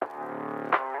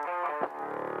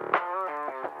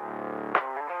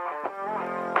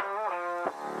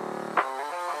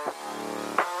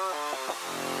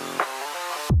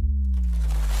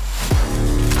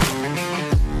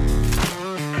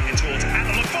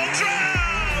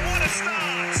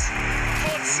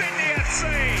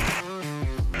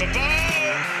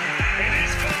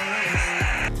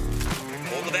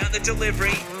the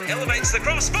delivery, elevates the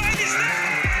cross, Fine is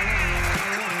there!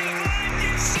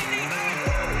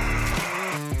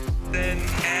 And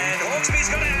Hawksby's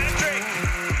got a hat-trick.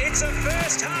 It's a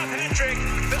first-half hat-trick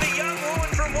for the young woman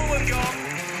from Wollongong.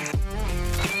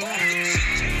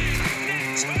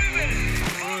 Next moment,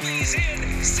 Foley's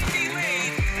in, Sydney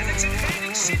lead, and it's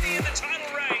advantage Sydney in the title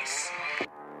race.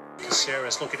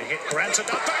 Sarah's looking to hit Grant at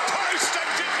the back post, and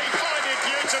didn't he find it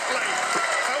beautifully?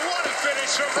 And what a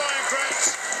finish from Ryan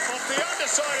Grant off the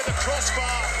underside of the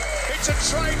crossbar. It's a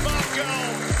trademark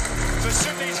goal for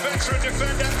Sydney's veteran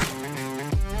defender.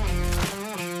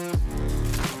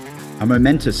 A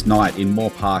momentous night in Moore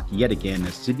Park yet again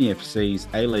as Sydney FC's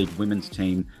A-League Women's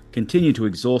team continued to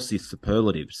exhaust the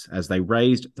superlatives as they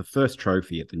raised the first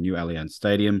trophy at the new Allianz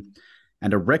Stadium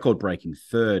and a record-breaking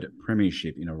third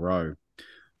premiership in a row.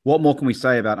 What more can we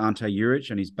say about Ante Juric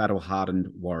and his battle-hardened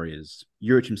Warriors?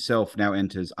 Juric himself now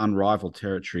enters unrivaled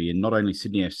territory in not only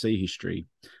Sydney FC history,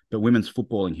 but women's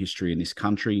footballing history in this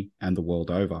country and the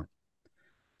world over.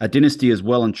 A dynasty has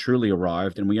well and truly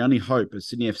arrived, and we only hope as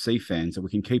Sydney FC fans that we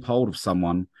can keep hold of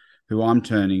someone who I'm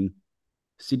terming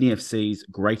Sydney FC's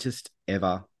greatest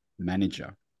ever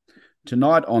manager.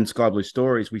 Tonight on Sky Blue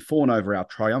Stories, we fawn over our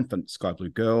triumphant Sky Blue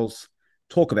girls,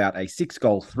 talk about a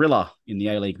 6-goal thriller in the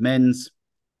A-League men's,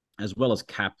 as well as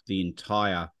cap the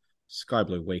entire Sky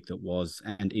Blue week that was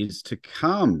and is to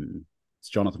come. It's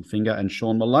Jonathan Finger and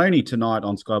Sean Maloney tonight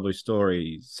on Sky Blue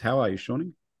Stories. How are you,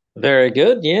 Shawnee? Very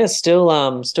good. Yeah, still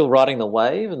riding the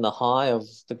wave and the high of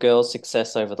the girls'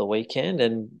 success over the weekend,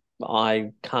 and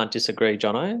I can't disagree,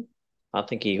 Jono. I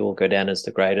think he will go down as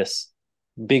the greatest.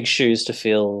 Big shoes to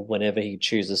fill whenever he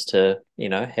chooses to,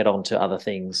 head on to other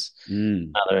things,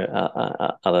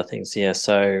 other things. Yeah,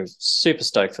 so super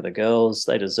stoked for the girls.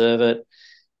 They deserve it.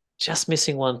 Just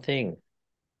missing one thing.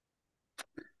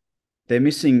 They're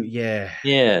missing, yeah.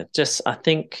 Yeah, just I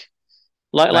think.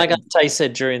 Like Tay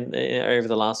said over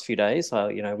the last few days,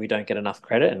 we don't get enough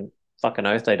credit, and fucking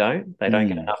oath they don't. They don't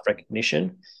get enough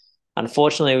recognition.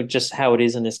 Unfortunately, just how it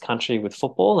is in this country with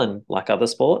football and like other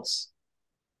sports,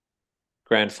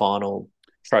 grand final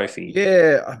trophy.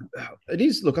 Yeah, it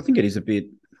is. Look, I think it is a bit.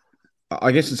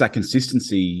 I guess it's that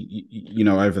consistency,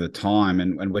 over the time,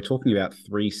 and we're talking about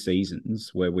 3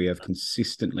 seasons where we have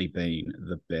consistently been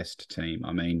the best team.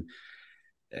 I mean.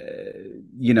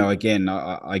 Again,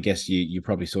 I guess you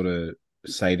probably sort of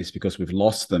say this because we've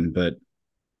lost them, but,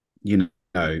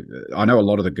 I know a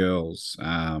lot of the girls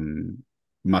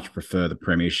much prefer the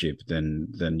premiership than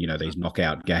these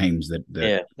knockout games that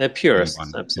they're purists,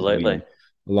 absolutely.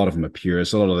 A lot of them are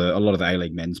purists. A lot of the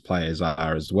A-League men's players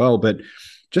are as well. But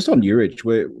just on Juric,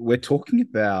 we're talking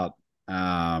about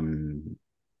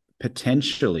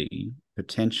potentially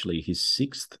his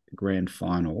 6th grand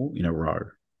final in a row.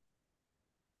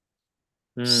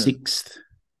 6th.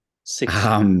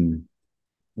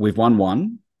 We've won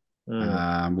 1.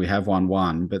 We have won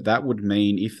 1, but that would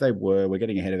mean if they we're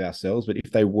getting ahead of ourselves, but if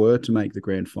they were to make the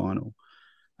grand final,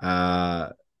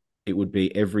 it would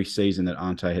be every season that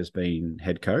Ante has been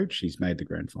head coach, he's made the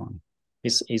grand final.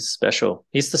 He's special.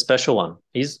 He's the special one.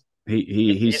 He's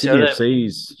Sydney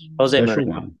FC's special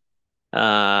one.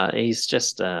 He's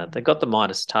just they got the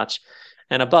Midas touch,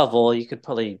 and above all, you could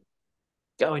probably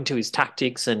go into his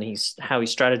tactics and how he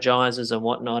strategizes and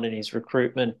whatnot in his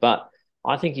recruitment. But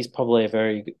I think he's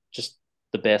probably just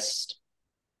the best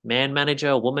man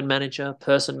manager, woman manager,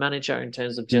 person manager in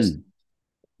terms of just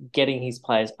getting his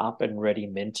players up and ready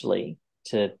mentally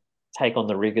to take on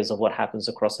the rigors of what happens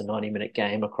across a 90-minute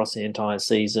game, across the entire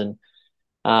season.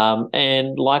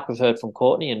 And like we've heard from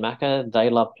Courtney and Macca, they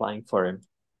love playing for him.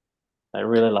 They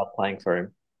really love playing for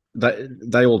him.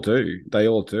 They all do. They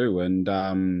all do. And,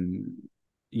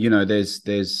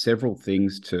 there's several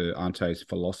things to Ante's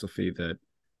philosophy that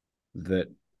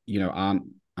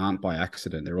aren't by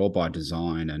accident. They're all by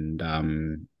design. And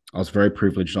I was very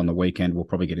privileged on the weekend. We'll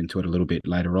probably get into it a little bit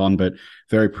later on, but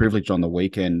very privileged on the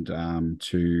weekend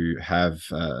to have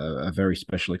a very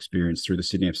special experience through the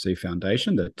Sydney FC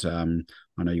Foundation that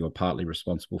I know you were partly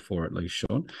responsible for, at least,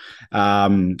 Sean.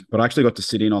 But I actually got to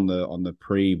sit in on the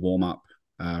pre-warm-up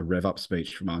rev-up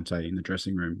speech from Ante in the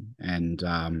dressing room, and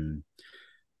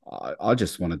I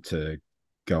just wanted to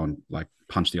go and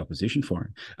punch the opposition for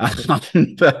him.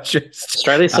 But just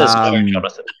Australia says no,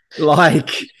 Jonathan. Don't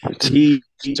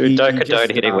condone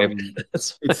hitting women.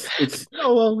 It's it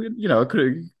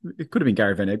could have been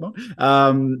Gary Van Egmond.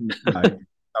 No, they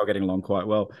were getting along quite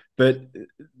well, but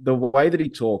the way that he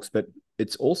talks, but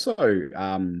it's also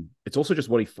just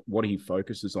what he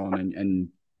focuses on, and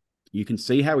you can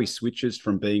see how he switches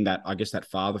from being that, I guess, that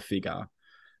father figure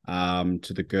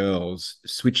to the girls,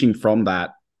 switching from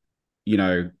that,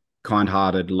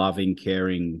 kind-hearted, loving,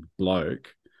 caring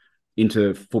bloke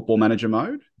into football manager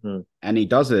mode, and he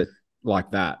does it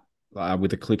like that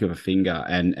with a click of a finger,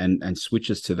 and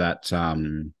switches to that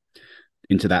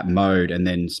into that mode, and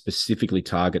then specifically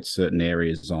targets certain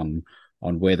areas on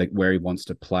where he wants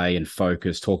to play and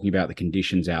focus, talking about the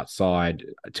conditions outside,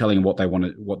 telling them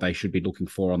what they should be looking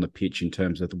for on the pitch in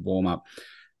terms of the warm up.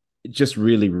 Just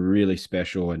really, really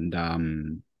special, and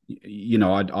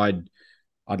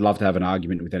I'd love to have an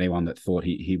argument with anyone that thought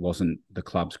he wasn't the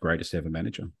club's greatest ever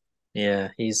manager. Yeah,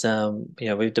 he's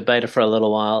we've debated for a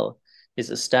little while. Is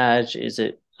it Stadge? Is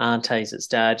it Ante? Is it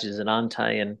Stadge? Is it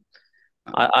Ante? And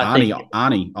I think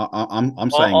Arnie. I'm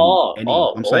saying any.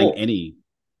 I'm saying any.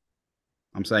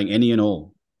 I'm saying any and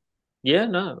all. Yeah,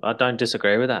 no, I don't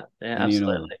disagree with that. Yeah, Any and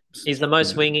all. absolutely. He's the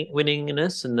most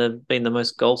winningest, and been the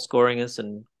most goal scoringest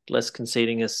and less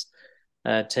concedingest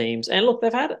teams. And look,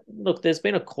 there's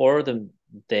been a core of them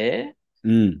there,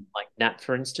 like Nat,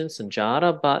 for instance, and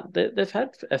Jada, but they've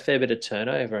had a fair bit of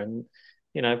turnover, and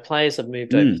players have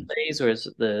moved overseas, whereas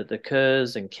the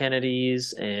Kerrs and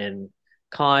Kennedys and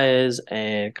Kyers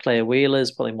and Claire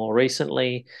Wheelers probably more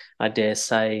recently, I dare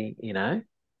say,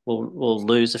 we'll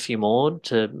lose a few more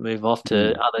to move off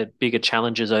to other bigger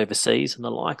challenges overseas and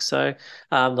the like. So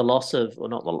the loss of, or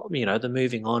not, the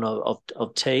moving on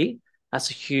of T, that's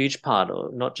a huge part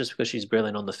of, not just because she's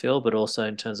brilliant on the field, but also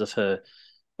in terms of her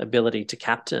ability to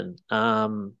captain.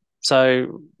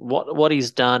 So what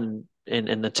he's done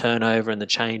in the turnover and the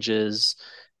changes,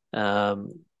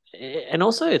 and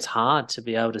also it's hard to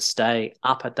be able to stay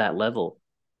up at that level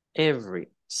every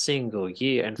single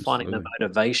year and finding the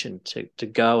motivation to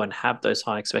go and have those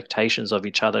high expectations of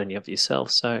each other and of yourself.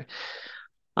 So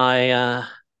I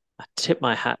tip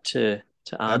my hat to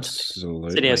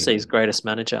absolutely Sydney FC's greatest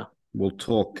manager. We'll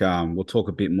talk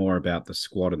a bit more about the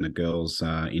squad and the girls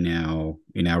in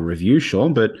our review,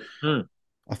 Sean, but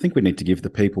I think we need to give the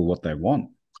people what they want.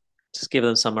 Just give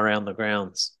them some around the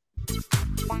grounds.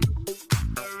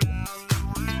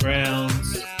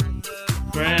 Grounds.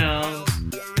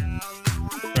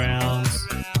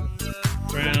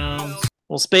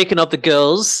 Well, speaking of the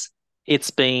girls,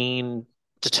 it's been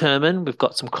determined. We've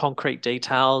got some concrete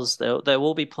details. They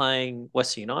will be playing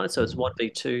Western United, so it's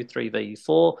 1v2,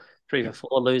 3v4. 3v4,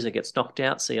 loser gets knocked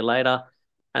out. See you later.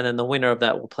 And then the winner of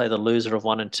that will play the loser of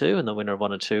 1 and 2, and the winner of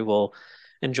 1 and 2 will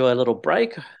enjoy a little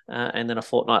break. And then a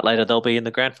fortnight later, they'll be in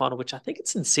the grand final, which I think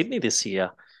it's in Sydney this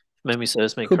year. If memory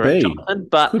serves me correct, Jonathan.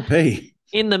 But could be.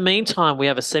 In the meantime, we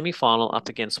have a semi-final up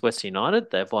against Western United.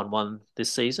 They've won one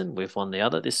this season. We've won the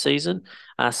other this season.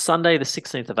 Sunday, the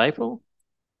 16th of April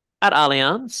at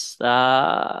Allianz.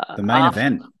 The main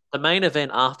event. The main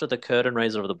event after the curtain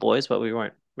raiser of the boys, but we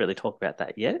won't really talk about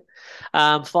that yet.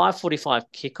 5:45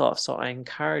 kickoff. So I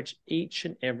encourage each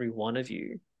and every one of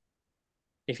you,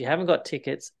 if you haven't got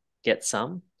tickets, get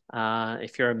some.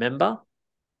 If you're a member,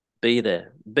 be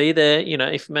there. Be there.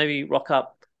 If maybe rock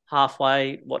up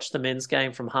halfway, watch the men's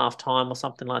game from halftime or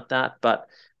something like that, but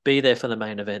be there for the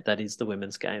main event. That is the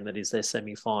women's game. That is their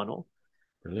semi-final.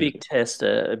 Brilliant. Big test,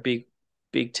 a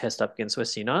big test up against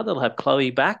Western United. They'll have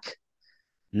Chloe back,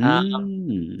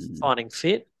 finding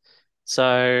fit.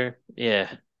 So, yeah,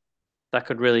 that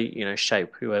could really,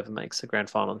 shape whoever makes the grand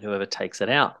final and whoever takes it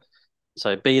out.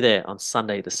 So be there on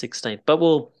Sunday the 16th. But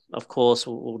we'll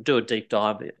do a deep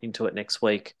dive into it next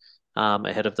week.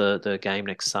 Ahead of the game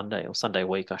next Sunday, or Sunday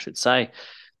week, I should say.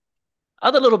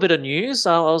 Other little bit of news.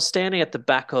 I was standing at the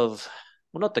back of,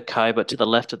 well, not the cove, but to the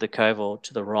left of the cove or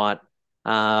to the right,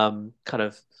 kind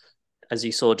of, as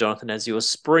you saw, Jonathan, as you were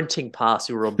sprinting past,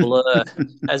 you were a blur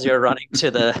as you were running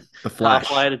to the flash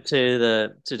halfway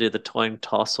to do the coin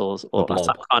toss or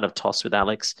some kind of toss with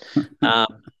Alex.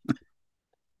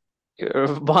 It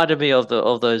reminded me of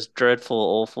those dreadful,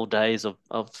 awful days of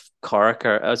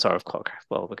Corica. Oh, sorry, of Corica.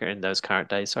 Well, we're in those current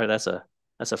days. Sorry, that's a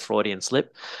Freudian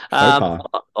slip.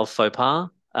 Of faux pas.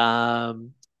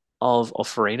 Of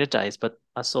Farina days. But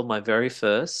I saw my very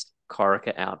first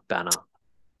Corica out banner.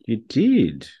 You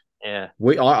did. Yeah.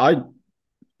 That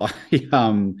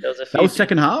was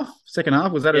second half. Second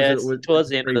half was that? Yes, towards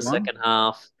the end of the second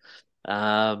half.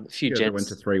 A few jets went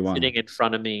to 3-1. Sitting in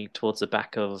front of me towards the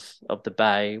back of the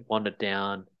bay, wandered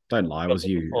down. Don't lie, it was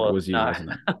you. It was you, wasn't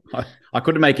it? I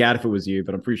couldn't make out if it was you,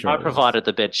 but I'm pretty sure I provided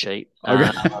the bed sheet. Okay.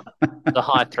 The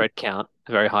high thread count,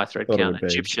 very high thread count,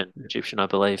 Egyptian, I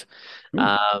believe.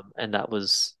 And that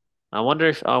was. I wonder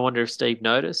if Steve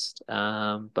noticed.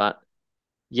 But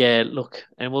yeah, look,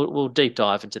 and we'll deep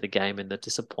dive into the game and the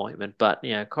disappointment. But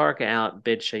Corica out,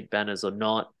 bed sheet banners or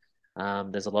not,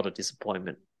 there's a lot of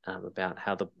disappointment about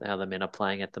how the men are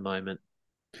playing at the moment.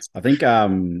 I think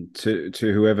to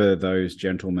whoever those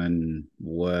gentlemen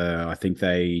were, I think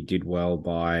they did well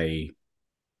by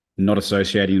not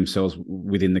associating themselves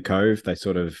within the cove. They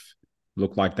sort of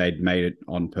looked like they'd made it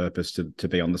on purpose to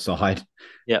be on the side.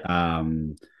 Yeah.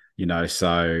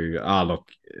 Look,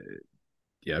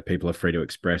 people are free to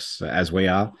express as we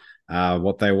are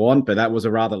what they want, but that was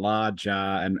a rather large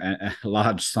and a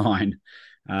large sign.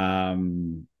 As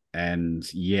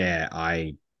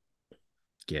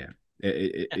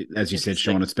you said,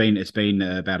 Sean, it's been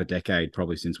about a decade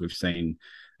probably since we've seen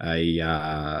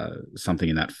something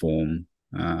in that form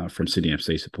from Sydney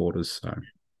FC supporters. So,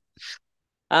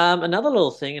 another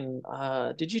little thing,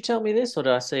 and did you tell me this, or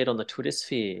did I see it on the Twitter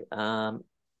sphere?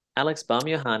 Alex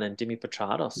Baumjohann and Dimi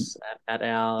Petrados at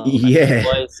our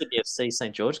Sydney FC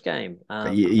St George game.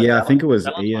 I think it was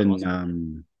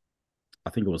Ian. I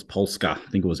think it was Polska. I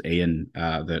think it was Ian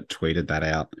that tweeted that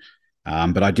out.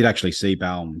 But I did actually see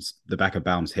the back of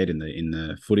Baum's head in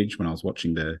the footage when I was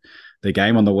watching the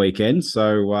game on the weekend.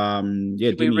 So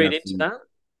Should we read into that?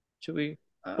 Should we?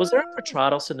 Was there a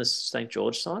Petrados in the St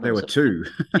George side? There were two.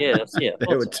 Yeah.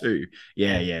 There were two.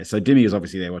 Yeah. So Dimmy is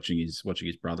obviously there watching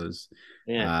his brothers.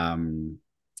 Yeah.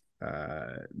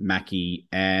 Mackie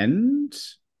and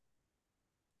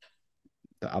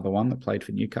the other one that played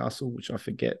for Newcastle, which I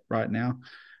forget right now.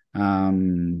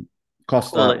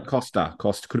 Costa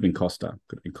could have been Costa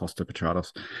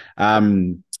Petrados.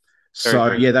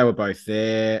 They were both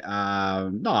there.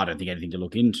 No, I don't think anything to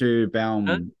look into.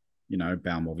 Baum,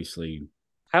 Baum obviously.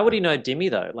 How would he know Dimmy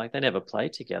though? Like they never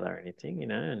played together or anything,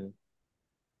 and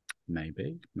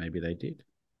maybe they did.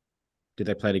 Did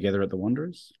they play together at the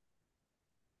Wanderers?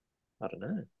 I don't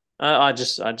know. I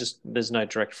just there's no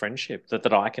direct friendship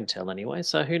that I can tell anyway.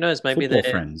 So who knows? Maybe they're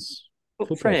friends.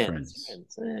 Football friends.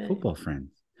 Football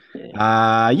friends.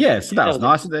 Yeah. So that was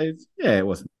nice. It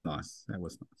was nice. We'll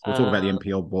talk about the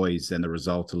NPL boys and the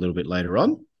result a little bit later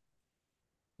on.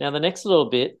 Now the next little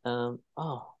bit,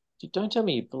 don't tell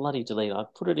me you bloody delete. I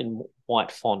put it in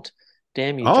white font.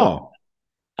 Damn you, John.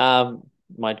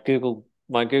 My Google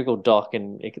Doc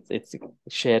and it's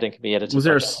shared and can be edited. Was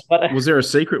there a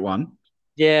secret one?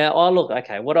 Yeah. Oh, look.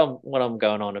 Okay. What I'm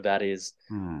going on about is,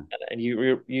 and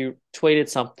you tweeted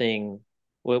something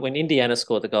when Indiana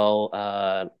scored the goal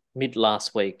mid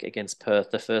last week against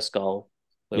Perth, the first goal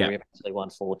where we actually won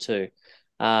 4-2.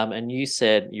 And you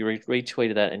said you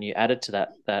retweeted that and you added to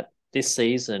that this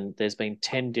season there's been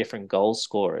 10 different goal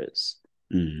scorers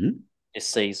this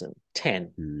season.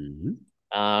 10.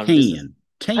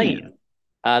 10.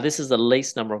 This is the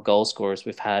least number of goal scorers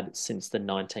we've had since the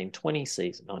 1920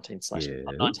 season.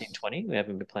 1920. We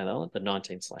haven't been playing that one. The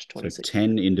 19/20 season.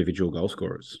 10 individual goal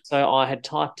scorers. So I had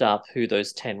typed up who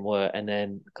those 10 were, and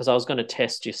then because I was going to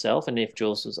test yourself, and if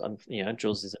Jules was,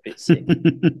 Jules is a bit sick.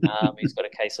 He's got a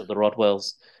case of the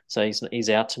Rodwells, so he's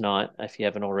out tonight. If you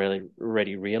haven't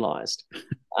already realised,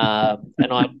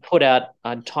 and I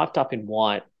typed up in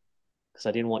white. Because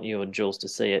I didn't want you and Jules to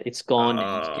see it. It's gone.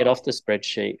 Get off the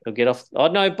spreadsheet. Or get off. Oh,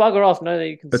 no, bugger off. No,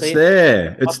 you can see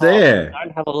it. It's there.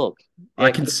 Don't have a look. Yeah,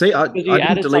 I can see. I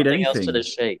didn't delete anything. Else to the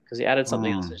sheet because you added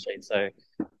something else to the sheet. So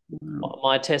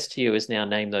my test to you is now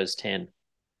name those 10.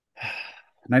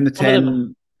 Name the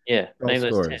 10. Name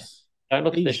those 10. Don't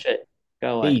look at the sheet.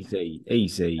 Go away.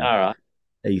 Easy. All right.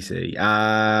 Easy.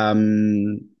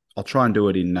 I'll try and do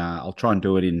it in.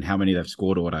 How many they've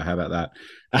scored or whatever. How about that?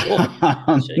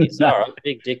 Jeez, all right,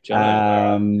 big dick,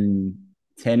 John.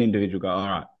 10 individual goals. All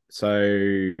right.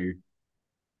 So,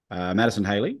 Madison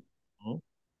Haley, of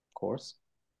course.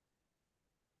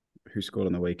 Who scored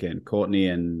on the weekend? Courtney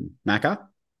and Macca.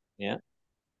 Yeah.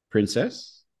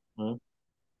 Princess.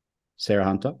 Sarah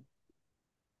Hunter.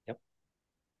 Yep.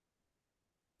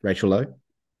 Rachel Lowe.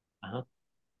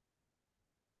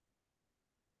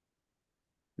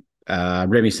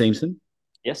 Remy Simpson.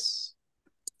 Yes.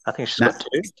 I think she's got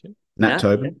 2. Nat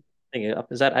Tobin.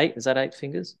 Is that 8? Is that 8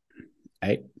 fingers?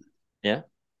 8. Yeah.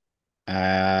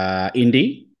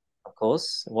 Indy. Of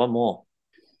course. One more.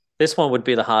 This one would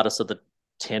be the hardest of the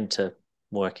 10 to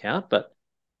work out, but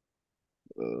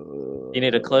you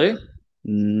need a clue?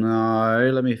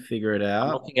 No, let me figure it out.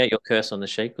 I'm looking at your cursor on the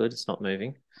sheet. Good, it's not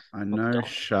moving. I know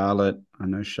Charlotte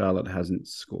hasn't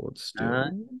scored still.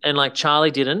 And like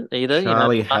Charlie didn't either.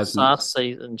 Charlie hasn't. Last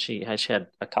season she had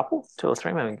a couple, 2 or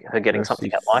 3, maybe her getting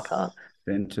something at my card.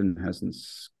 Fenton hasn't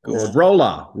scored.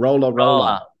 Roller.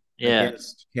 Yeah.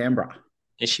 Against Canberra.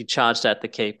 Is she charged at the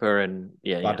keeper and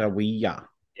Badawiya.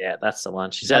 Yeah, that's the one.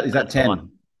 Is that 10?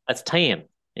 One. That's 10.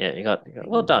 Yeah, you got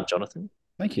well done, Jonathan.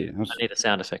 Thank you. I need a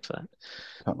sound effect for that.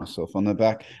 Pat myself on the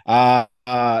back.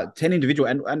 10 individual.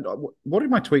 And what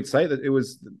did my tweet say? That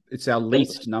it's our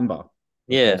least number.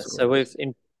 Yeah. So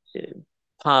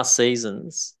past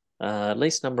seasons,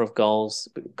 least number of goal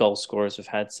scorers we've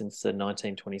had since the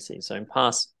 1920 season. So in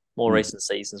past, more recent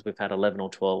seasons, we've had 11 or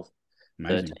 12,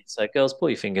 Amazing. 13. So girls, pull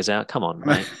your fingers out. Come on,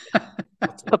 mate.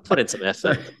 Put in some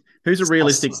effort. Who's a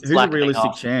realistic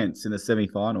chance in the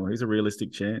semi-final? Who's a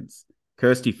realistic chance?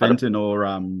 Kirsty Fenton or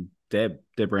Deb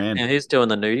Rand? Yeah, who's doing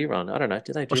the nudie run? I don't know.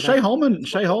 Do they do that?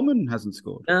 Shay Holman hasn't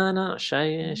scored. No,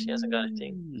 Shay. Yeah, she hasn't got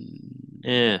anything.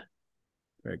 Yeah,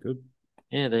 very good.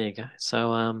 Yeah, there you go.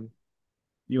 So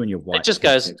you and your white. It just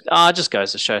goes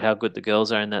to show how good the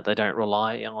girls are, in that they don't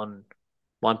rely on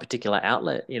one particular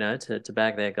outlet, to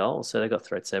bag their goals. So they've got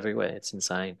threats everywhere. It's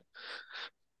insane.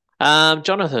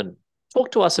 Jonathan,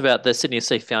 talk to us about the Sydney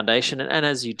FC Foundation, and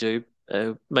as you do,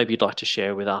 maybe you'd like to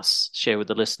share with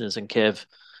the listeners and Kev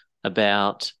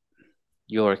about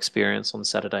your experience on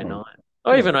Saturday night,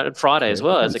 or even on Friday as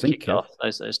well as a kickoff.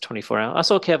 Those 24 hours. I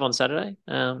saw Kev on Saturday.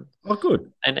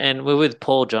 Good. And we're with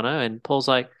Paul, Jono, and Paul's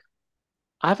like,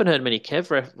 I haven't heard many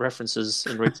Kev references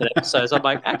in recent episodes. I'm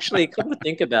like, actually, come to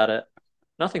think about it,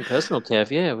 nothing personal,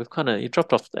 Kev. Yeah, you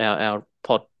dropped off our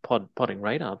podding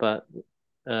radar, but.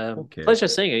 Pleasure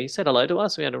seeing you. You said hello to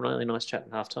us. We had a really nice chat at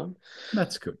halftime.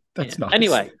 That's good. That's nice.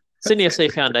 Anyway, Sydney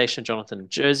FC Foundation, Jonathan,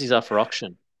 jerseys are for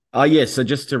auction. Yes. So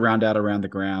just to round out around the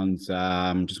grounds,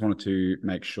 just wanted to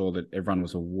make sure that everyone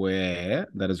was aware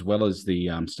that, as well as the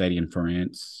Stadium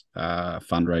France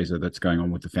fundraiser that's going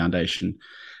on with the foundation,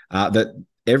 that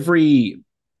every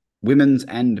women's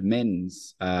and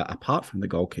men's, apart from the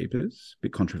goalkeepers, a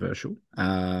bit controversial,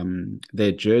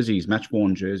 their jerseys,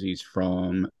 match-worn jerseys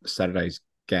from Saturday's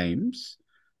games,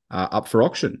 are up for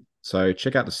auction. So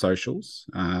check out the socials,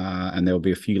 and there will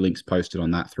be a few links posted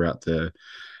on that throughout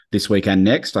this week and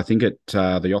next. I think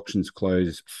the auctions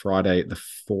close Friday, the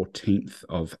 14th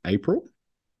of April.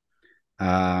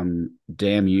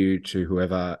 Damn you to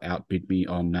whoever outbid me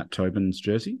on Nat Tobin's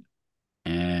jersey.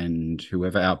 And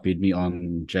whoever outbid me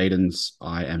on Jaden's,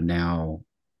 I am now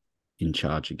in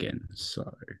charge again.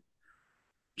 So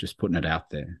just putting it out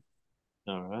there.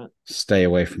 All right. Stay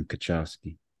away from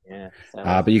Kaczarski. Yeah.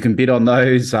 But you can bid on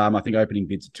those. I think opening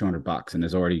bids are $200, and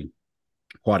there's already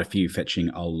quite a few fetching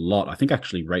a lot. I think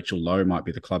actually Rachel Lowe might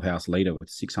be the clubhouse leader with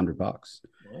 $600.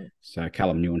 Yeah. So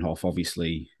Callum Neuenhoff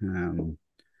obviously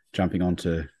jumping on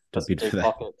to bid for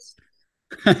that.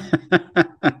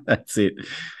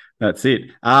 That's it.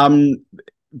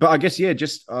 But I guess,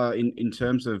 just in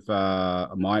terms of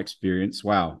my experience,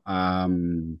 wow.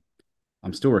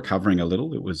 I'm still recovering a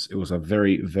little. It was a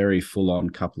very, very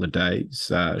full-on couple of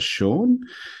days, Sean.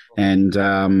 And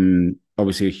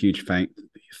obviously a huge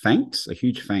thanks,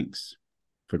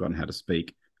 forgotten how to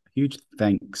speak. A huge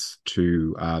thanks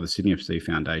to the Sydney FC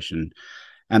Foundation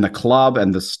and the club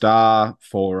and the Star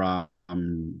for well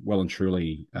and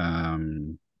truly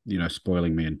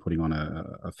spoiling me and putting on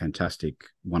a fantastic,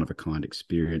 one-of-a-kind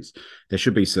experience. There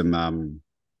should be some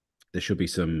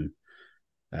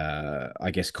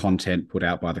I guess, content put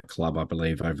out by the club, I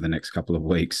believe, over the next couple of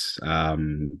weeks.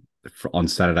 On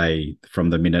Saturday, from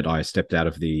the minute I stepped out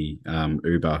of the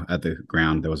Uber at the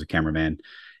ground, there was a cameraman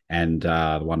and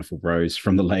the wonderful bros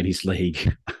from the Ladies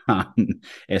League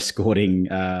escorting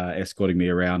me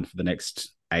around for the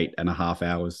next 8.5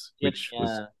 hours. Yep, which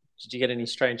was. Did you get any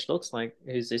strange looks? Like,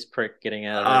 who's this prick getting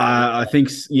out of I think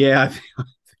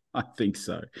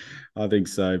so. But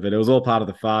it was all part of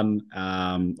the fun.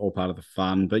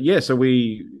 But yeah, so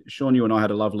Sean, you and I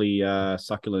had a lovely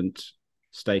succulent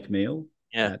steak meal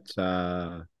at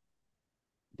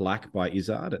Black by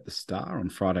Izzard at the Star on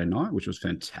Friday night, which was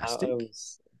fantastic.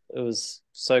 It was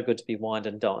so good to be wined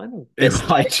and dined. Best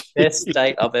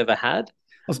date I've ever had. I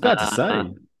was about to say,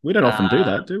 we don't often do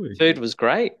that, do we? Food was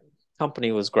great.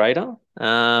 Company was greater.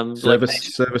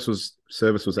 Service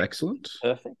was excellent.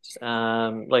 Perfect.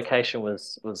 Location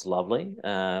was lovely.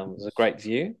 It was a great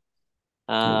view.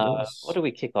 What do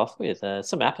we kick off with?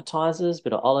 Some appetizers,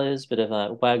 bit of olives, bit of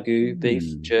Wagyu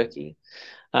beef jerky.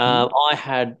 I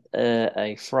had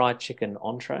a fried chicken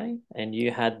entree, and you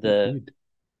had the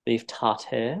beef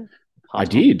tartare. I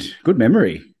did. Good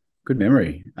memory.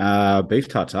 Beef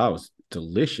tartare was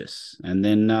delicious, and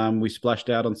then we splashed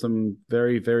out on some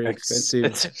very, very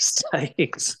expensive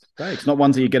steaks. Not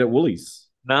ones that you get at Woolies.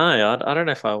 No, I don't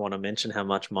know if I want to mention how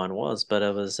much mine was, but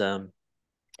it was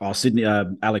Sydney.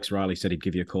 Alex Riley said he'd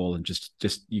give you a call and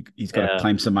he's got to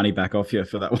claim some money back off you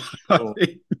for that one. I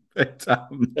think.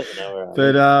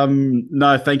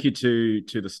 No, thank you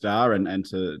to the Star and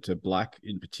to Black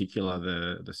in particular,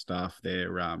 the staff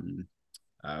there.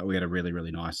 We had a really,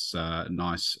 really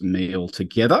nice meal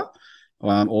together.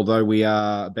 Although we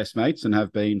are best mates and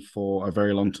have been for a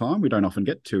very long time, we don't often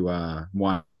get to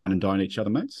wine and dine each other,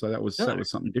 mates. So that was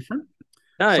something different.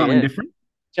 Oh, Something yeah. different.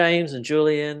 James and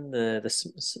Julian, the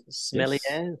Yes.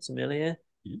 sommelier.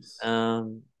 Yes.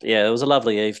 Yeah, it was a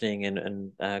lovely evening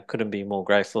and couldn't be more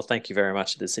grateful. Thank you very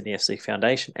much to the Sydney FC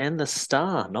Foundation and the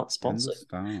Star, not And the sponsored.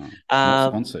 Star. Not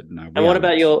Um, sponsored. No, and we are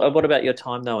not. what about your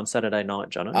time though on Saturday night,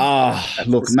 Jono? That's the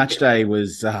Look, match spirit. day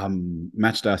was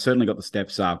match day. I certainly got the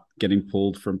steps up, getting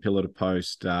pulled from pillar to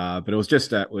post. But it was just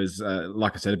that was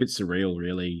like I said, a bit surreal,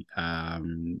 really. A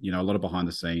lot of behind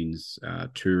the scenes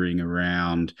touring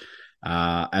around.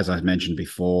 As I mentioned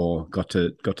before, got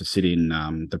to sit in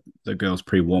the girls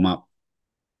pre warm up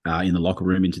in the locker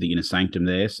room into the inner sanctum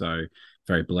there. So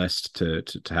very blessed to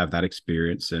have that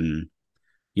experience. And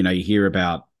you might hear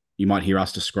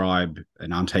us describe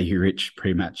an Ante Uric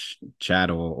pre-match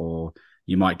chat, or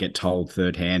you might get told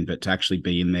third hand, but to actually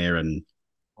be in there and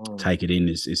take it in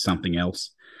is something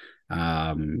else.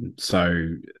 So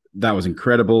that was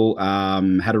incredible.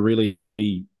 Had a really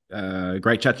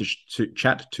great chat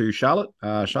to Charlotte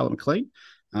McLean,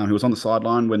 who was on the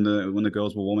sideline when the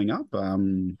girls were warming up.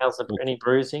 How's any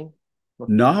bruising?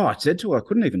 No, I said to her I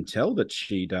couldn't even tell that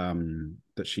she'd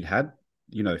had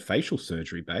facial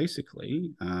surgery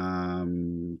basically.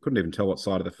 Couldn't even tell what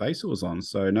side of the face it was on.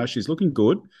 So no, she's looking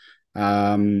good.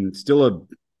 Still a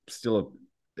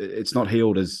it's not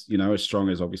healed as as strong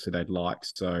as obviously they'd like.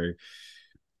 So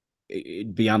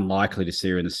it'd be unlikely to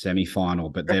see her in the semi-final.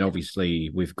 But then obviously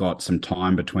we've got some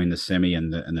time between the semi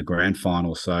and the grand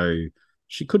final, so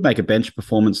she could make a bench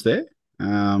performance there.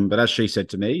 But as she said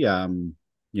to me,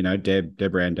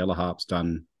 Deborah Ann Delaharp's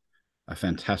done a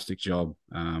fantastic job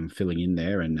filling in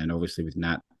there, and obviously with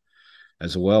Nat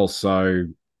as well. So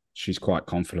she's quite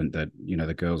confident that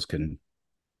the girls can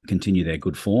continue their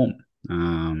good form.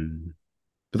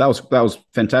 But that was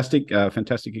fantastic,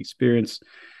 fantastic experience.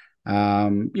 I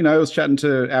was chatting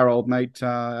to our old mate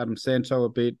Adam Santo a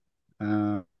bit.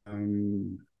 Got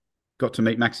to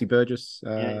meet Maxi Burgess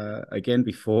again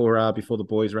before the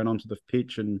boys ran onto the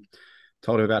pitch, and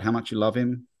told her about how much you love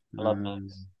him. I love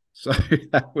Max. So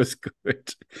that was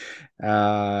good.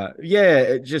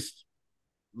 It just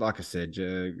like I said,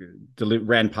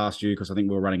 ran past you because I think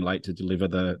we were running late to deliver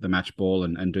the match ball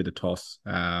and do the toss.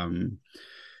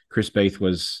 Chris Beath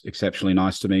was exceptionally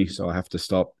nice to me, so I have to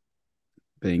stop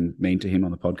being mean to him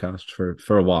on the podcast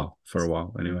for a while.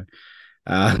 Anyway.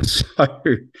 But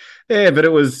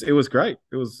it was great.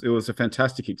 It was a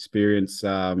fantastic experience.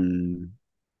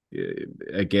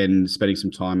 Again, spending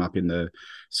some time up in the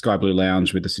Sky Blue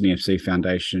Lounge with the Sydney FC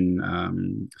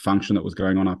Foundation function that was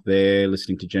going on up there,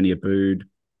 listening to Jenny Abood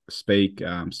speak,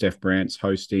 Steph Brant's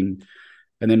hosting,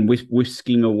 and then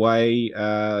whisking away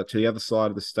to the other side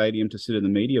of the stadium to sit in the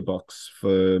media box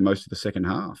for most of the second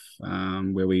half,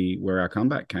 where our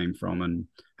comeback came from, and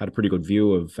had a pretty good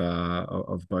view of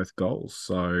both goals.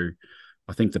 So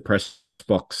I think the press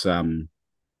box weren't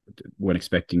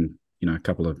expecting a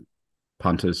couple of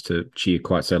punters to cheer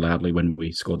quite so loudly when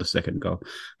we scored the second goal.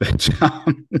 But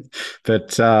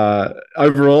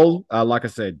overall, like I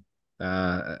said,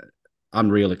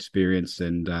 unreal experience,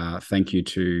 and thank you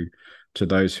to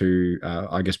those who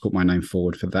I guess put my name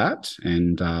forward for that.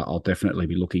 And I'll definitely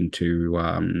be looking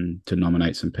to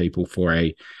nominate some people for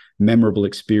a memorable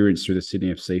experience through the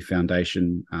Sydney FC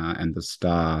Foundation and the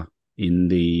Star in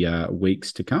the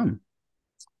weeks to come.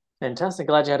 Fantastic.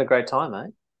 Glad you had a great time,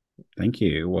 mate. Thank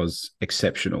you. It was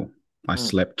exceptional. I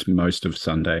slept most of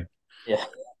Sunday. Yeah,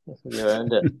 you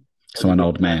earned it. So an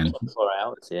old man. 4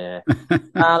 hours, yeah.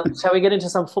 Shall we get into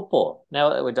some football now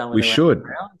that we're done with We the should.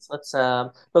 rounds? Let's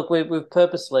look. We've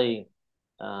purposely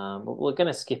we're going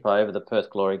to skip over the Perth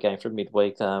Glory game from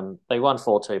midweek. They won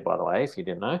 4-2, by the way, if you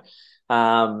didn't know.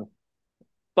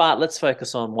 But let's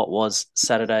focus on what was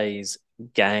Saturday's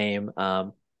game.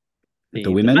 The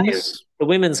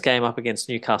women's game up against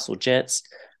Newcastle Jets.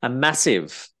 A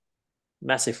massive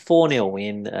 4-0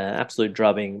 win, absolute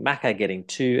drubbing. Macca getting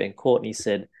 2, and Courtney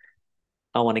said,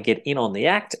 I want to get in on the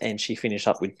act, and she finished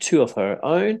up with 2 of her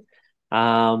own.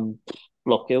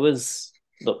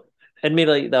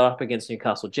 Admittedly, they were up against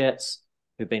Newcastle Jets,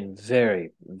 who've been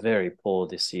very, very poor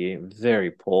this year,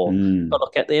 very poor. But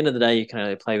look, at the end of the day, you can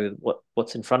only play with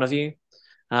what's in front of you.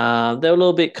 They were a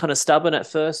little bit kind of stubborn at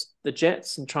first, the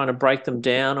Jets, and trying to break them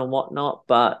down and whatnot.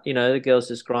 But, the girls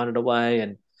just grinded away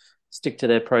and stick to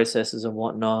their processes and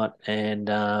whatnot. And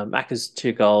Macca's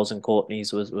 2 goals and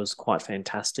Courtney's was quite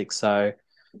fantastic. So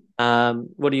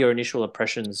what are your initial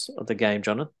impressions of the game,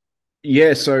 Jonathan?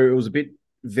 Yeah, so it was a bit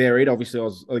varied. Obviously, I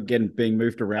was, again, being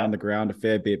moved around the ground a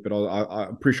fair bit, but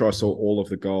I'm pretty sure I saw all of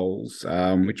the goals,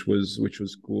 which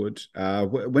was good.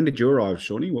 When did you arrive,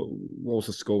 Shawnee? What was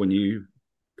the score when you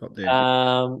got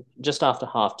there? Just after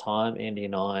half time, Andy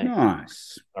and I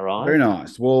Nice. arrived. Very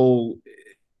nice. Well,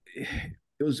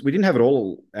 we didn't have it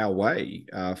all our way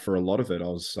for a lot of it. I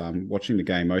was watching the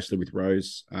game mostly with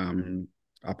Rose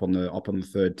up on the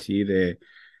third tier there,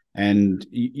 and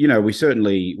we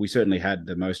certainly had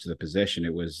the most of the possession.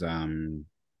 It was one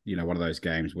of those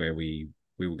games where we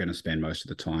were going to spend most of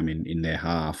the time in their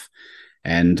half,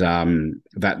 and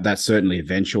that certainly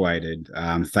eventuated.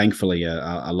 Thankfully,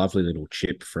 a lovely little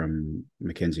chip from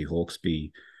Mackenzie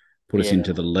Hawkesby put us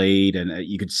into the lead, and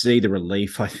you could see the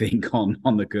relief, I think,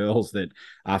 on the girls that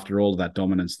after all of that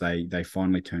dominance, they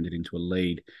finally turned it into a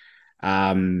lead.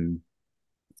 And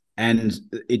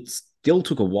it still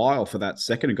took a while for that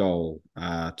second goal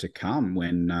to come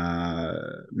when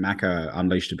Macca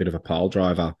unleashed a bit of a pile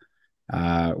driver,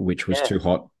 which was too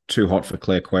hot for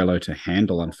Claire Coelho to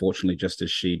handle, unfortunately, just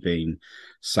as she'd been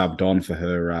subbed on for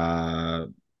her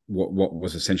what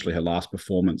was essentially her last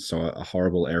performance. So a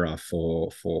horrible error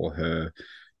for her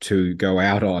to go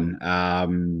out on.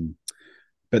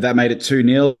 But that made it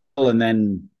 2-0. And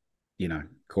then,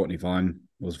 Courtney Vine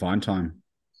was Vine time.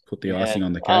 Put the icing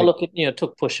on the cake. Oh, look, it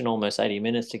took pushing almost 80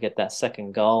 minutes to get that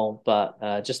second goal,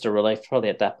 but just a relief probably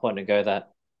at that point to go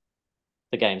that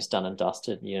the game's done and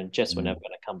dusted. Jess were never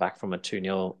going to come back from a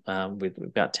 2-0 with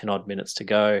about 10 odd minutes to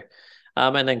go.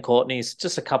 And then Courtney's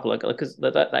just a couple of, because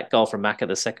that goal from Macca,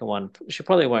 the second one, she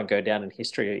probably won't go down in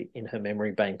history in her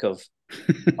memory bank of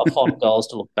fond goals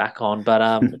to look back on.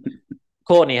 But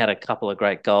Courtney had a couple of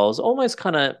great goals, almost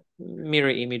kind of mirror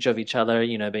image of each other,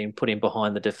 being put in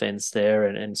behind the defence there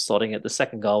and slotting it. The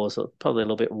second goal was probably a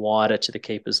little bit wider to the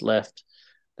keeper's left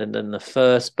than the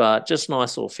first, but just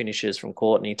nice little finishes from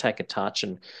Courtney, take a touch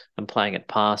and playing it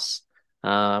past.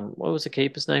 What was the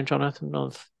keeper's name, Jonathan?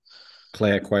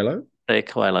 Claire Coelho. Claire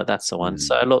Coelho, that's the one.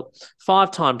 So look,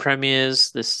 5-time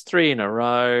premiers, there's 3 in a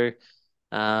row.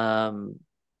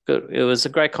 Good. It was a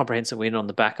great comprehensive win on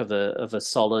the back of a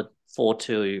solid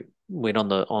 4-2 win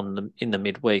in the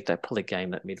midweek. They probably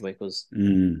game that midweek was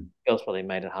girls probably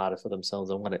made it harder for themselves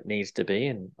than what it needs to be,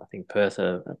 and I think Perth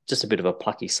are just a bit of a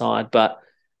plucky side. But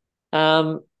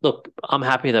look, I'm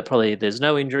happy that probably there's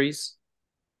no injuries,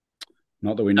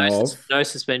 not that we know of, no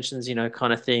suspensions,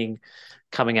 kind of thing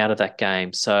coming out of that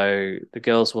game. So the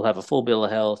girls will have a full bill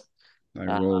of health. They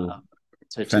will.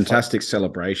 Fantastic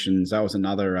celebrations. That was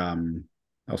another.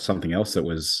 That was something else that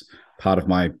was part of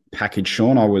my package,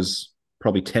 Sean. I was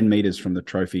probably 10 meters from the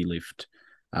trophy lift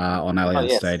on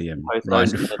Allianz Stadium,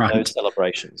 right in front. Those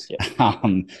celebrations, yeah.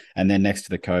 And then next to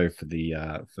the Cove for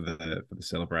the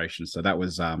celebration. So that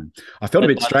was. I felt a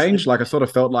bit strange. Like I sort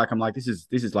of felt like I'm like this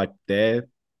is like their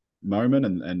moment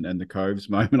and the Cove's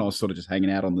moment. I was sort of just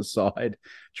hanging out on the side,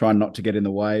 trying not to get in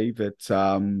the way. But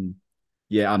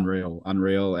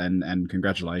unreal, and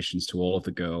congratulations to all of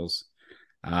the girls.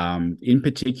 In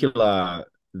particular,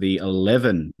 the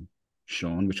 11,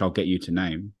 Sean, which I'll get you to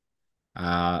name,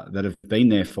 that have been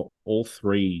there for all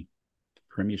 3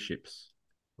 premierships.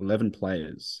 11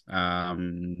 players,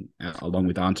 along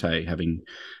with Ante having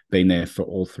been there for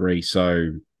all 3.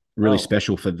 So really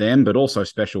special for them, but also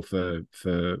special for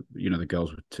the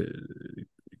girls to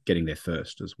getting there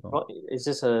first as well. Is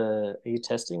this are you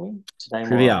testing me today?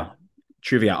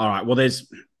 Trivia. All right. Well,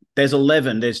 there's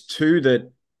 11. There's 2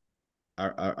 that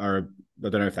are I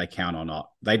don't know if they count or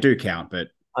not. They do count, but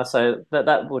I say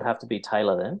that would have to be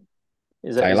Taylor then.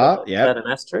 Is that an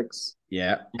asterisk?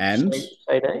 Yeah, and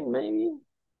Shade maybe.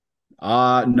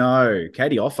 No,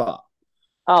 Katie Offer.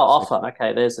 Oh, Offer.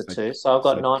 Okay, there's the 2. So I've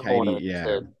got 9 Katie,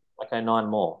 more. Okay, 9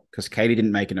 more. Because Katie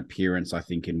didn't make an appearance, I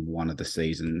think, in one of the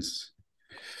seasons,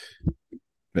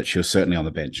 but she was certainly on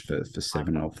the bench for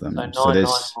 7 of them. So there's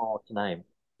 9 more to name.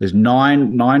 There's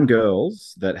nine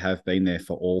girls that have been there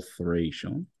for all 3,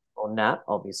 Sean. Or Nat,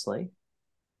 obviously.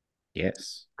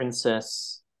 Yes.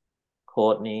 Princess,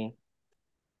 Courtney,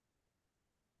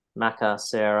 Macca,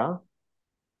 Sarah.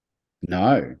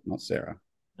 No, not Sarah.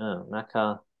 No,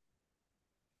 Macca.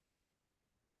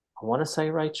 I want to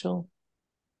say Rachel.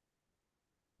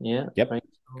 Yeah. Yep. Rachel.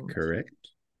 Correct.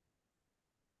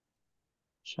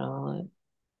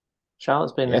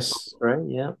 Charlotte's been there for 3,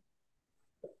 yeah.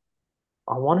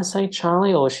 I want to say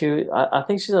Charlie, or I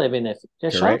think she's only been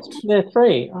there. Charlotte's been there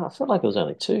 3. Oh, I felt like it was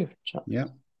only 2. Yeah.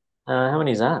 How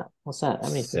many is that? What's that? How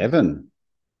many? 7.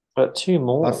 But 2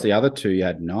 more. Plus the other 2, you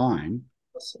had 9.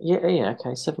 Yeah.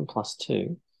 Okay, 7 plus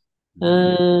 2.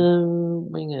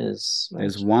 Wingers.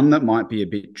 There's one that might be a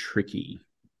bit tricky.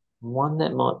 One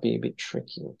that might be a bit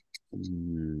tricky.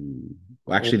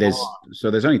 Well, actually,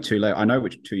 there's only 2 left. I know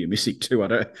which 2 you're missing too.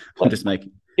 I'm just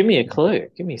making. Give me a clue.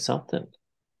 Give me something.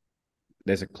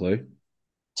 There's a clue.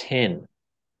 10.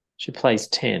 She plays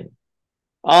 10.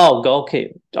 Oh,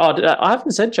 goalkeeper. Oh, I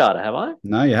haven't said Jada, have I?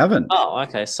 No, you haven't. Oh,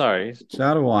 okay. Sorry.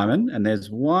 Jada Wyman, and there's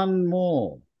one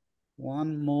more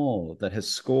that has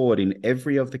scored in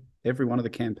every one of the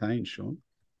campaigns, Sean.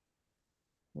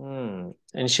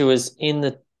 And she was in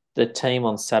the team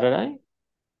on Saturday.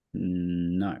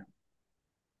 No.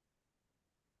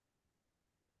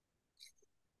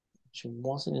 She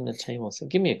wasn't in the team on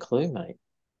Saturday. Give me a clue, mate.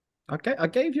 Okay, I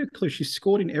gave you a clue. She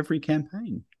scored in every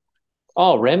campaign.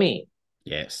 Oh, Remy.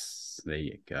 Yes, there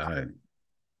you go.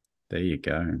 There you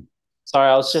go. Sorry,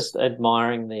 I was just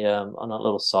admiring the on a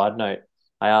little side note.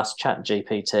 I asked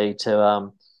ChatGPT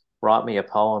to write me a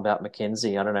poem about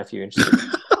Mackenzie. I don't know if you're interested.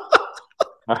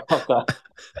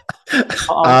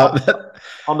 Uh,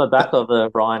 On the back of the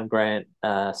Ryan Grant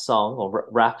song or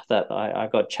rap that I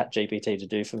got ChatGPT to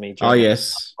do for me oh during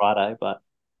yes, Friday, but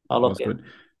that I'll was look at. good.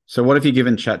 So, what have you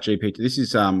given ChatGPT? This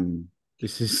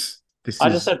I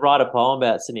just is said write a poem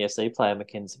about Sydney FC player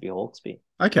Mackenzie Hawkesby.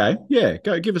 okay. Yeah,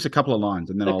 go give us a couple of lines,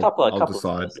 and then A couple I'll of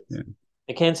decide. verses. Yeah.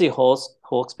 Mackenzie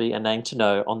Hawkesby, a name to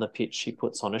know on the pitch. She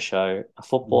puts on a show. A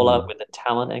footballer with the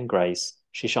talent and grace.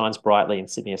 She shines brightly in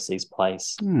Sydney FC's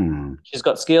place. Hmm. She's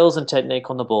got skills and technique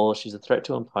on the ball. She's a threat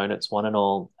to opponents, one and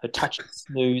all. Her touch is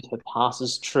smooth. Her pass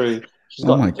is true. She's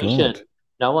Oh my got vision. god.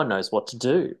 No one knows what to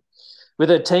do. With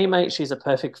her teammates, she's a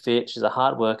perfect fit. She's a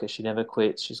hard worker. She never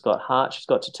quits. She's got heart. She's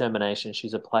got determination.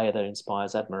 She's a player that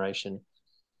inspires admiration.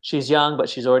 She's young, but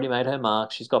she's already made her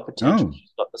mark. She's got potential. Oh.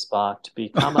 She's got the spark to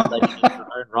become a legend in her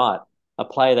own right. A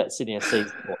player that Sydney FC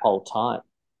will hold tight.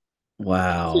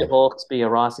 Mackenzie Wow. Hawkesby, a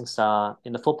rising star.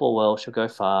 In the football world, she'll go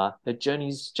far. Her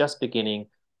journey's just beginning.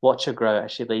 Watch her grow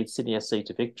as she leads Sydney FC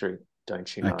to victory.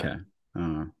 Don't you know? Okay.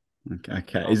 Oh. Okay.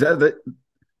 Okay. Oh, Is that the?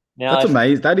 now, That's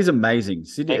amazing. That is amazing.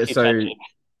 thank you, So ChatGPT.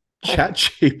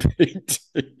 ChatGPT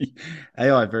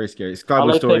AI very scary. Sky I'll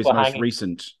Blue leave Stories people most hanging.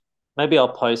 recent. Maybe I'll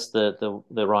post the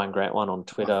Ryan Grant one on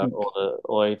I Twitter think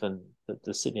or even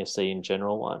the Sydney FC in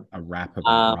general one. a rap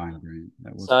about Um, Ryan Grant.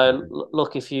 That was so quite good.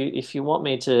 look, if you want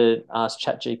me to ask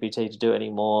ChatGPT to do any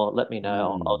more, let me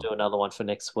know. I'll Mm. do another one for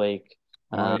next week.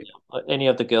 Um, I any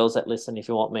of the girls that listen, if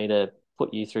you want me to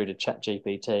put you through to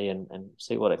ChatGPT and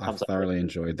see what it I comes up with. thoroughly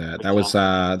enjoyed that. Good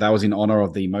That was in honor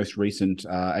of the most recent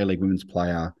A-League Women's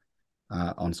player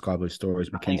on Sky Blue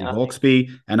Stories, Mackenzie I think Hawkesby.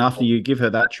 And after you give her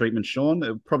that treatment,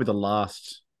 Sean, probably the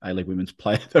last A-League Women's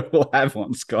player that we'll have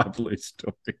on Sky Blue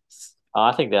Stories.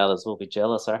 I think the others will be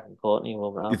jealous. I reckon Courtney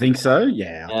will. You think so?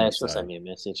 Yeah, I Yeah, think she'll so. send me a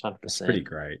message, That's pretty 100%.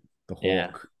 great. The Yeah.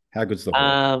 Hawk. How good's the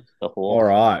Hawk? The All Hawk.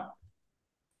 right.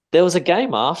 There was a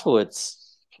game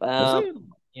afterwards. Was it?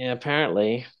 Yeah,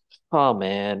 apparently. Oh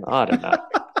man, I don't know.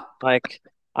 Like,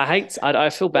 I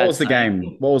feel What bad was the saying.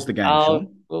 game? What was the game, Oh,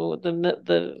 Sean? well,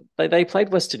 they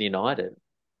played Western United.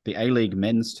 The A-League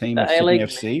men's team The of A Sydney League,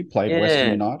 FC played Western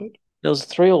yeah, United. there was a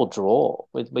 3-3 draw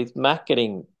with Mac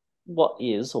getting what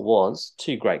is or was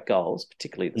two great goals,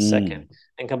 particularly the second, Mm.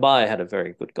 and Kabaya had a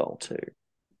very good goal too.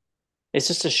 It's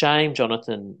just a shame,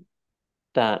 Jonathan,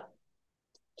 that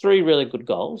three really good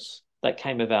goals that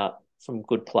came about from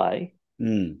good play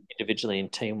Mm. individually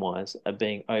and team wise are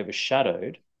being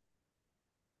overshadowed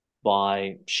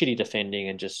by shitty defending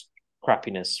and just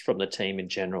crappiness from the team in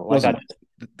general. Like Wasn't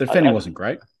the defending wasn't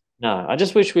great. no, I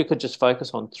just wish we could just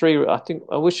focus on three.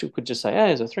 I wish we could just say,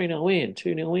 hey, it's a 3-0 win,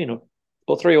 2-0 win,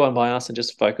 or 3-1 by us and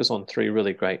just focus on three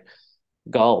really great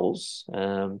goals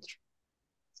from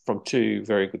two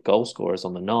very good goal scorers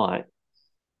on the night.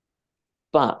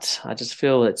 But I just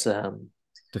feel it's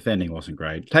Defending wasn't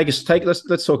great. Let's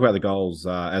talk about the goals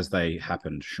as they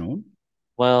happened, Sean.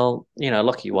 well,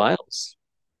 Lockie Wales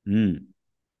Mm.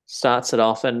 starts it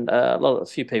off, and a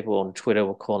few people on Twitter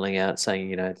were calling out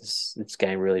saying, this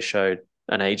game really showed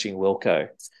an aging Wilco.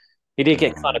 He did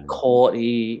get kind of caught.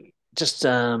 He just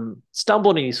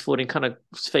stumbled in his foot and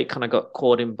his feet kind of got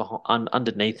caught in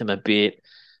underneath him a bit.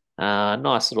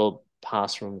 Nice little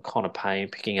pass from Connor Payne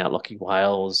picking out Lockie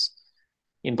Wales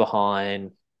in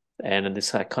behind, and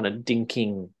this kind of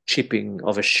dinking chipping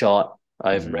of a shot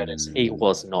over Redis. He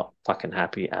was not fucking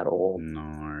happy at all.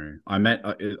 No, I met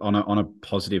on a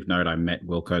positive note. I met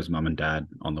Wilco's mum and dad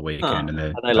on the weekend, and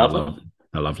Are they lovely?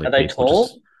 they're lovely Are they people,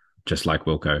 tall? just like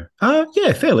Wilco.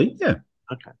 Yeah, fairly, yeah.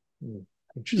 Okay. Yeah.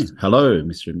 Interesting. Hello,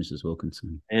 Mr. and Mrs.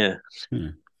 Wilkinson. Yeah. Yeah.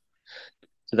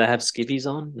 Do they have skivvies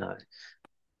on? No.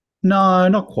 No,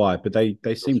 not quite, but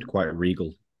they seemed quite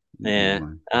regal. Yeah.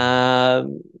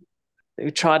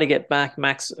 We tried to get back.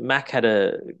 Mac had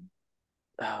a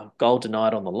goal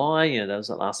denied on the line. That was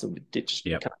the last ditch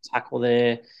kind of tackle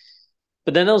there.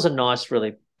 But then there was a nice,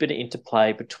 really bit of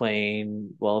interplay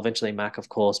between, well, eventually Mac, of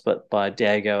course, but by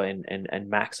Diego and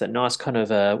Max. That nice kind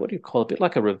of what do you call it? A bit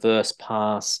like a reverse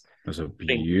pass It was a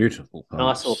beautiful pass.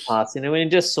 Nice little pass. And we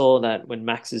just saw that when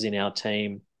Max is in our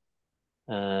team,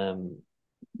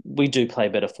 we do play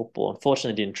better football.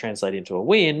 Unfortunately, it didn't translate into a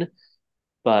win,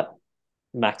 but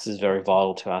Max is very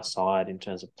vital to our side in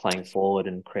terms of playing forward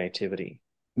and creativity.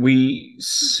 We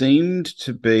seemed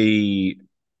to be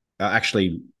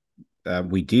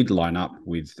we did line up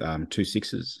with 2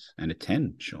 6s and a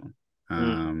 10, Sean.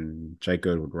 Jake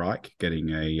Girdwood-Reich getting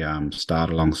a start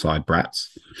alongside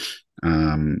Bratz,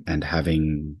 and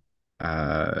having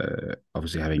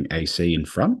obviously having AC in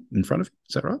front of him.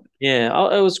 Is that right? Yeah,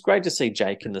 it was great to see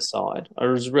Jake in the side. I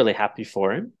was really happy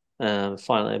for him.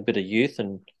 Finally, a bit of youth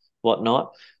and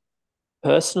whatnot.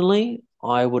 Personally,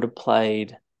 I would have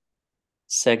played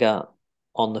Sega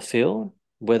on the field,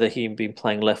 whether he'd been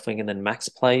playing left wing and then Max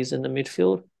plays in the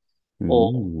midfield,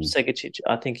 or Segicic.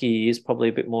 I think he is probably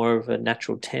a bit more of a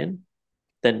natural 10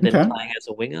 than playing as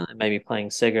a winger, and maybe playing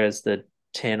Sega as the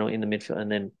 10 or in the midfield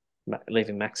and then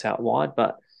leaving Max out wide.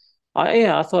 But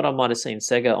I thought I might have seen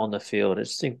Sega on the field. I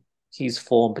just think his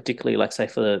form, particularly like say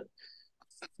for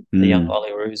the young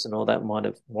Olyroos and all that, might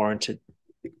have warranted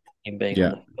him being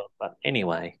on the field. But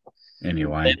anyway,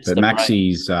 but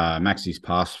Maxi's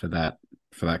pass for that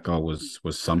goal was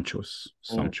sumptuous.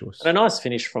 And a nice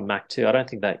finish from Mac too. I don't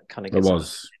think that kind of gets it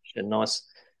was a nice.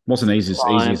 Wasn't easy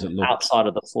as it looked. Outside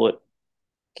of the foot,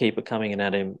 keeper coming in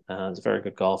at him. It's a very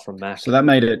good goal from Mac. So that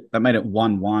made it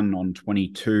 1-1 on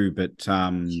 22, but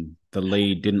the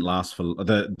lead didn't last for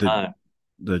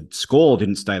the score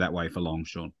didn't stay that way for long,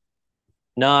 Sean.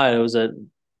 No, it was a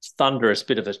thunderous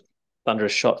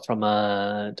shot from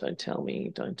don't tell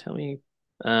me.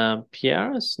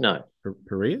 Pieris? No.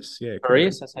 Parias? Yeah.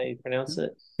 Parias, that's how you pronounce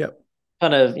it. Yep.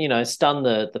 Kind of, stunned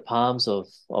the palms of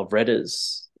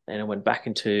Redders, and it went back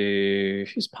into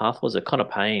whose path was it? Connor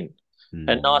Payne.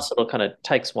 A nice little kind of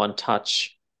takes one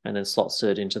touch and then slots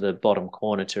it into the bottom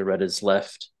corner to Redders'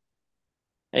 left.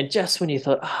 And just when you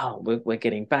thought, we're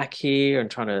getting back here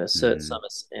and trying to assert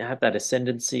have that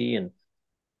ascendancy, and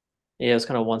it was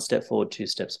kind of one step forward, 2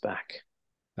 steps back.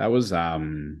 That was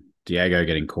Diego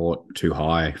getting caught too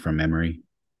high from memory.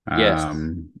 Yes.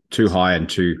 Too high and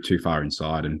too far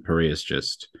inside, and Parias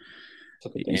just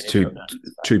he's too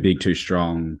big, too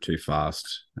strong, too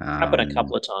fast. Happened a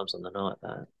couple of times on the night,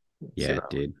 though. Yeah, it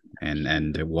did,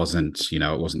 and it wasn't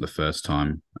the first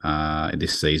time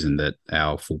this season that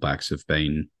our fullbacks have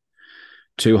been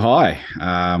too high,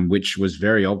 which was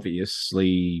very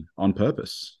obviously on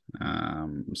purpose.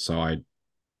 So I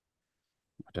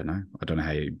don't know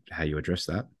how you address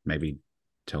that. Maybe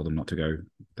tell them not to go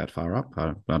that far up.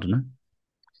 I don't know.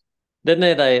 Then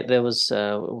there was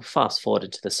fast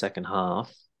forwarded to the second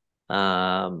half,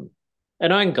 an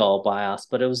own goal by us,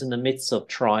 but it was in the midst of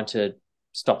trying to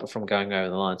stop it from going over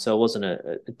the line. So it wasn't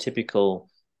a typical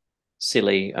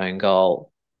silly own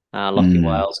goal. Lockie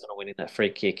Wales going to win in that free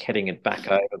kick, heading it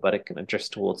back over, but it kind of drifts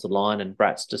towards the line, and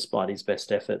Bratz, despite his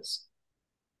best efforts,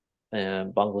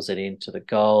 bungles it into the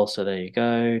goal. So there you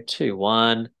go,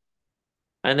 2-1.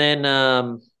 And then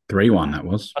 3-1 that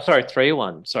was. Oh, sorry,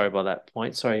 3-1. Sorry about that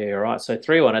point. Sorry, yeah, you're right. So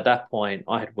 3-1 at that point,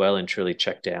 I had well and truly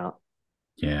checked out.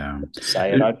 Yeah. To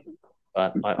say it,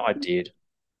 but I did.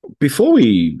 Before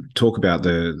we talk about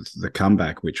the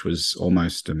comeback, which was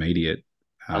almost immediate,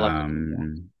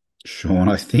 Sean,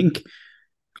 I think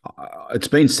it's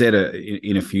been said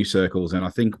in a few circles, and I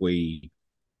think we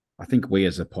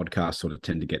as a podcast sort of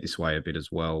tend to get this way a bit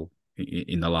as well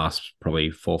in the last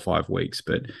probably 4 or 5 weeks.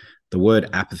 But the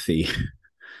word apathy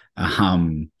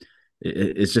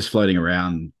is just floating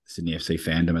around Sydney FC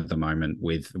fandom at the moment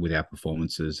with our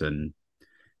performances, and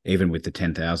even with the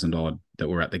 10,000 odd that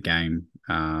were at the game.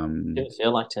 Didn't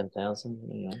feel like 10,000.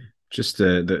 Yeah. Just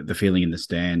the feeling in the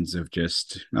stands of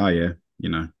just, oh yeah,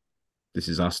 this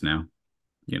is us now,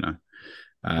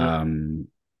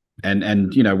 And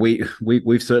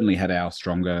we've certainly had our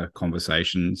stronger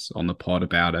conversations on the pod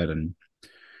about it, and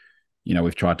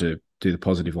we've tried to do the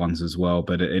positive ones as well.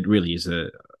 But it really is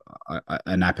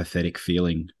an apathetic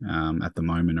feeling at the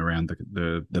moment around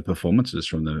the performances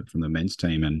from the men's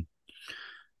team. And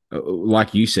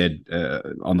like you said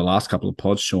on the last couple of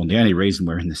pods, Sean, the only reason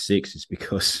we're in the 6 is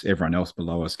because everyone else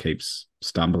below us keeps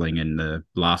stumbling in the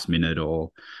last minute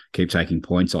or keep taking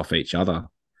points off each other.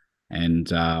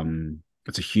 And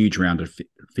it's a huge round of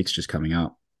fixtures coming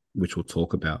up, which we'll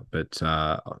talk about. But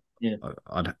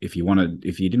if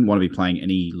you didn't want to be playing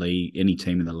any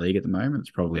team in the league at the moment,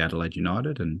 it's probably Adelaide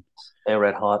United, and they're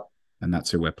red hot, and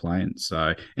that's who we're playing.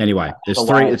 So anyway, it's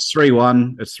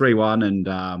 3-1,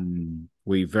 and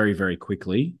we very, very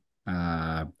quickly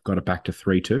got it back to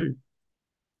 3-2.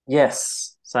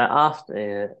 Yes. So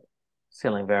after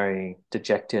feeling very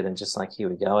dejected and just like, here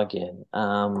we go again.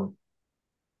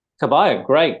 Caballo,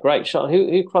 great shot.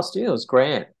 Who crossed you? It was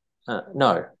Grant.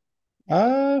 No,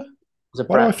 Uh, was it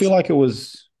why do I Brad? feel like it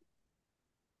was?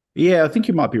 Yeah, I think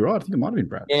you might be right. I think it might have been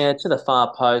Brad. Yeah, to the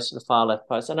far post, to the far left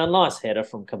post, and a nice header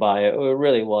from Caballo. It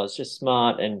really was just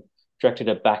smart and directed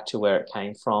it back to where it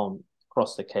came from,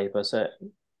 across the keeper. So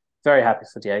very happy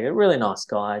for Diego. Really nice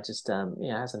guy. Just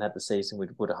hasn't had the season we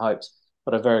would have hoped,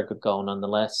 but a very good goal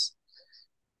nonetheless.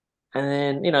 And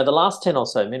then the last 10 or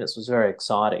so minutes was very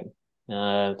exciting.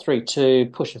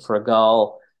 3-2, pushing for a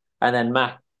goal, and then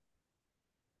Mac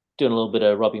doing a little bit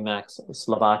of Robbie Mac's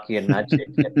Slovakian magic.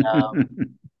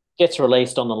 And, gets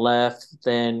released on the left,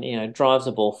 then drives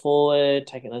the ball forward,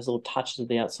 taking those little touches at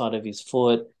the outside of his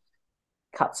foot,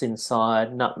 cuts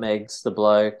inside, nutmegs the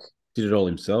bloke. Did it all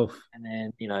himself. And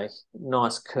then,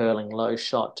 nice curling low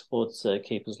shot towards the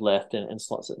keeper's left and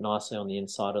slots it nicely on the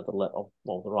inside of the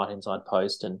the right-hand side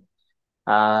post. And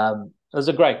it was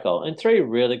a great goal. And 3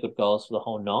 really good goals for the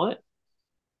whole night.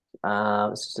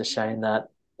 It's just a shame that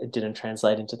it didn't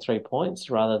translate into 3 points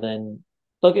rather than...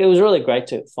 Look, it was really great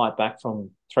to fight back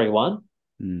from 3-1.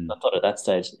 I thought at that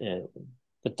stage,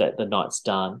 the night's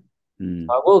done. So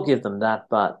I will give them that,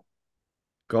 but...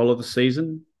 Goal of the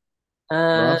season?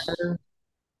 I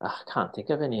can't think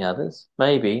of any others.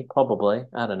 Maybe, probably.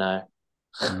 I don't know.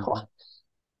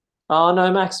 Oh,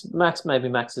 no, Max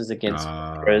is against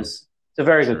Whereas it's a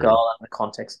very good goal in the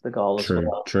context of the goal as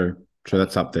well. True.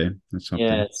 That's up there. That's up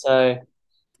there. So...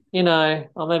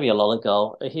 or maybe a Lolly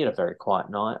goal. He had a very quiet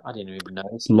night. I didn't even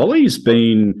notice. Lolly's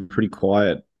been pretty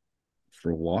quiet for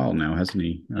a while now, hasn't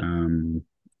he?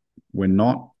 We're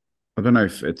not... I don't know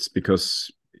if it's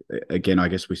because, again, I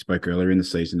guess we spoke earlier in the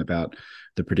season about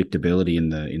the predictability in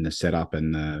the setup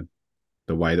and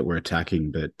the way that we're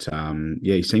attacking. But,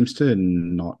 he seems to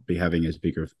not be having as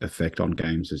big of effect on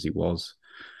games as he was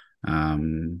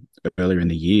earlier in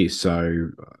the year. So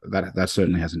that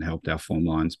certainly hasn't helped our form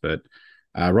lines. But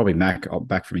Robbie Mac,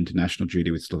 back from international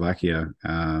duty with Slovakia,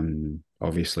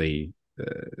 obviously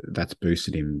that's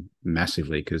boosted him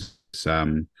massively because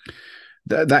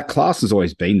that class has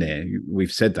always been there.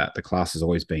 We've said that the class has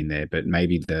always been there, but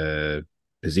maybe the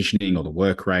positioning or the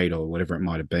work rate or whatever it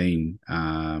might have been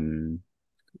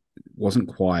wasn't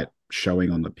quite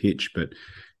showing on the pitch. But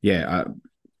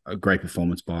a great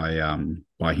performance by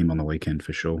him on the weekend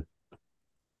for sure.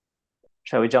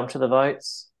 Shall we jump to the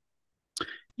votes?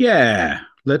 Yeah,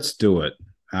 let's do it.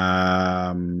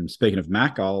 Speaking of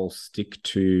Mac, I'll stick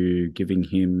to giving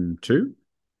him 2.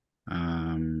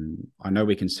 I know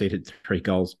we conceded 3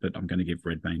 goals, but I'm going to give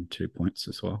Redmayne 2 points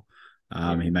as well.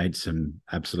 He made some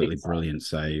absolutely brilliant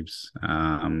saves,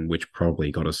 which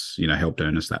probably got us, helped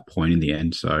earn us that point in the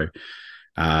end. So,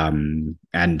 and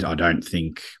I don't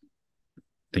think,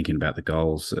 thinking about the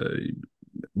goals,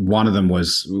 one of them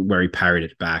was where he parried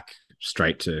it back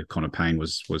straight to Connor Payne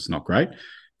was not great.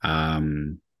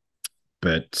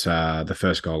 But the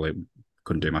first goal it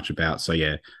couldn't do much about. So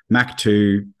Mac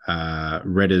 2,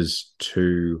 Redders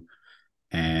 2,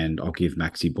 and I'll give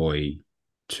Maxi Boy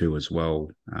 2 as well,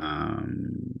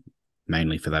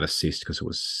 mainly for that assist because it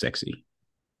was sexy.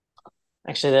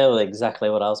 Actually, that was exactly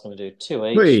what I was going to do. 2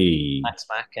 each. Whee.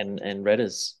 Mac and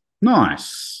Redders.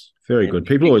 Nice. Very good.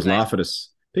 People always laugh at us.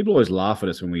 People always laugh at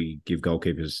us when we give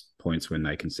goalkeepers points when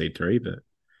they concede 3, but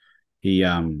he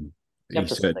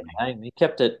kept us in the game. He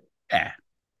kept it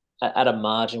at a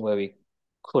margin where we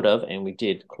could have, and we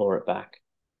did claw it back.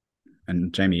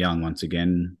 And Jamie Young, once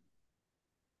again,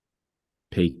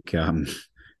 peak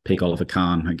Oliver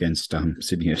Kahn against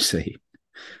Sydney FC,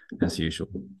 as usual.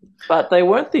 But they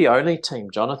weren't the only team,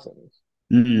 Jonathan.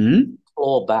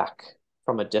 Claw back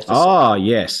from a deficit. Oh,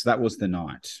 yes, that was the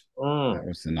night. That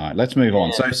was the night. Let's move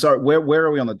on. So where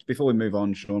are we before we move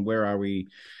on, Sean, where are we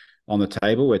on the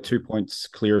table? We're 2 points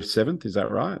clear of 7th. Is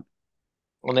that right?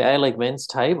 On the A-League men's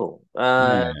table.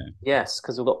 Yes,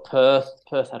 because we've got Perth.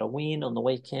 Perth had a win on the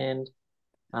weekend.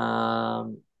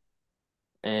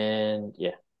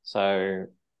 So...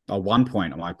 1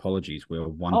 point. My apologies. We're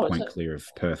 1 point clear of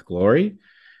Perth Glory,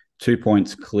 2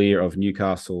 points clear of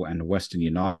Newcastle and Western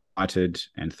United,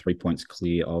 and 3 points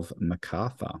clear of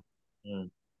MacArthur.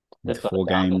 With 4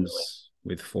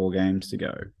 games to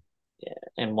go. Yeah,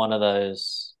 and one of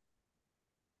those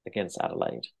against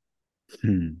Adelaide.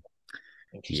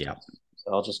 Yeah.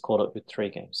 So I'll just call it with 3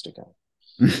 games to go.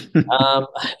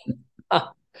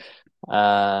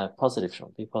 Positive,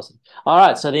 Sean. Be positive. All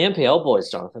right. So the NPL boys,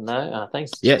 Jonathan, though,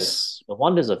 thanks to the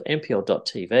wonders of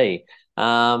NPL.tv,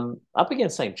 up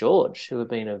against St. George, who have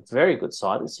been a very good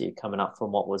side this year, coming up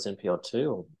from what was NPL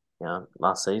 2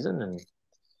 last season. And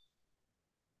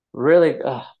really,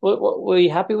 were you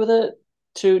happy with it?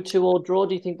 two all draw.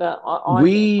 Do you think that I think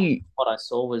We, what I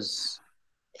saw was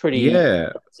pretty yeah,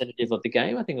 representative of the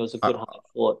game? I think it was a good hard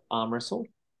fought arm wrestle.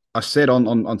 I said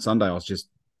on Sunday I was just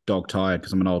dog tired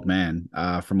because I'm an old man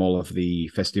from all of the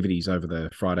festivities over the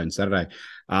Friday and Saturday.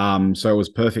 So it was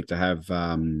perfect to have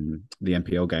the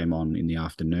NPL game on in the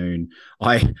afternoon.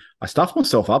 I stuffed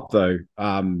myself up though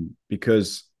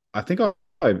because I think I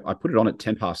put it on at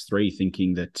 3:10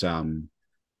 thinking that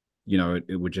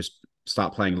it would just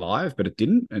start playing live, but it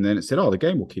didn't. And then it said, "Oh, the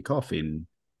game will kick off in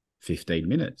 15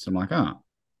 minutes." I'm like, "Oh,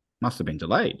 must have been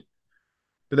delayed."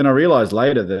 But then I realized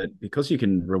later that because you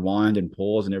can rewind and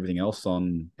pause and everything else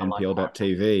on Unlike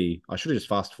NPL.TV, I should have just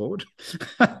fast forward,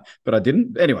 but I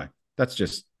didn't. Anyway, that's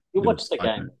just you little watched the side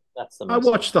game. note. That's the I most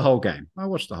watched the whole game. I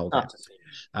watched the whole game. start to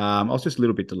finish. I was just a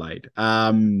little bit delayed.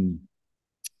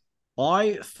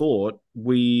 I thought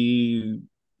we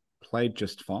played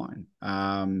just fine.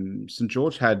 St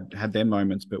George had their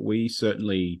moments, but we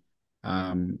certainly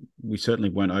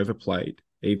weren't overplayed,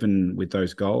 even with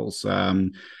those goals.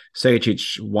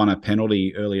 Sejic won a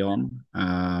penalty early on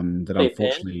that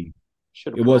unfortunately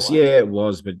it was, yeah, it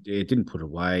was, but it didn't put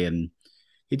away, and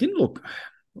he didn't look. I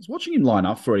was watching him line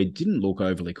up for it. He didn't look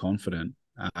overly confident.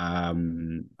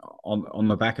 On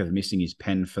the back of missing his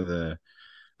pen for the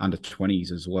under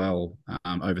 20s as well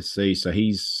overseas, so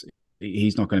he's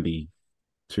not going to be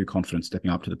too confident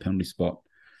stepping up to the penalty spot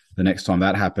the next time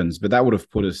that happens. But that would have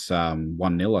put us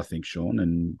 1-0, I think, Sean,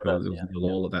 and it was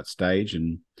all at that stage,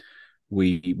 and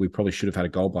we probably should have had a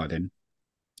goal by then.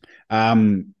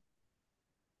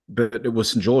 But it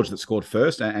was St George that scored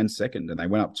first and second, and they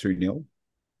went up 2-0.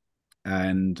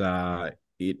 And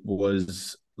it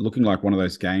was looking like one of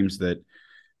those games that,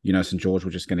 St George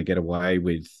were just going to get away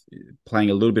with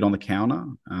playing a little bit on the counter.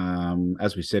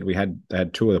 As we said, they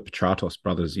had two of the Petratos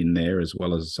brothers in there, as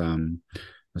well as some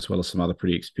other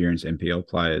pretty experienced NPL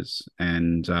players,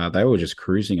 and they were just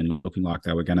cruising and looking like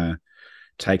they were going to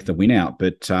take the win out.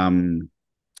 But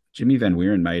Jimmy Van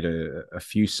Wieren made a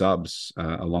few subs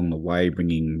along the way,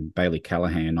 bringing Bailey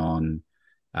Callahan on,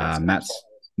 Matt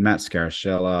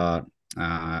Scaracella,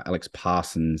 Alex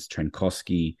Parsons,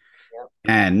 Trenkowski,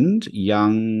 and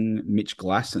young Mitch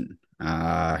Glasson,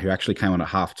 who actually came on at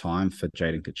half time for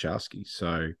Jaden Kaczowski.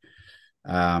 So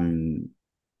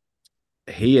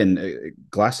he and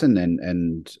Glasson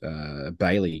and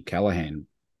Bailey Callahan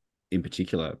in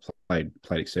particular played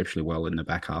exceptionally well in the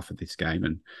back half of this game.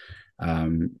 And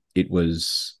it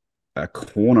was a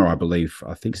corner, I believe.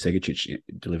 I think Segicic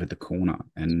delivered the corner,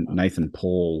 and Nathan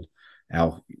Paul,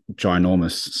 our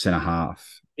ginormous centre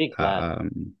half, big lad,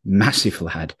 massive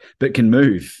lad, but can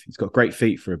move. He's got great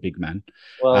feet for a big man.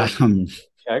 Well,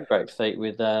 great feet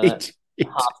with half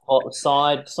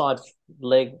side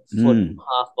leg, foot,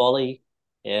 half volley.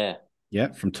 Yeah,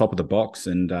 from top of the box,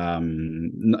 and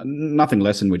nothing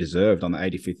less than we deserved on the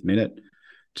 85th minute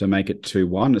to make it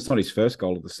 2-1. It's not his first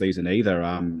goal of the season either.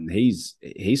 He's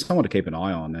someone to keep an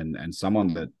eye on, and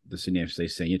someone that the Sydney FC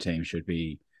senior team should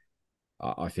be,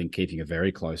 I think, keeping a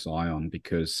very close eye on,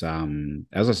 because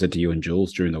as I said to you and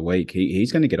Jules during the week,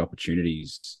 he's going to get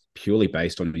opportunities purely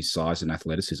based on his size and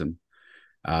athleticism.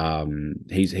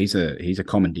 He's a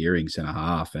commandeering centre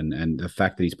half, and the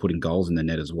fact that he's putting goals in the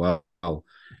net as well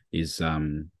is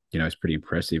is pretty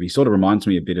impressive. He sort of reminds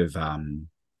me a bit of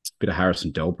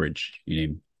Harrison Delbridge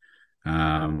in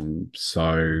him.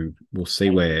 So we'll see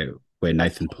where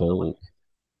Nathan Paul,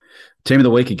 team of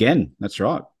the week again. That's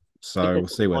right. So we'll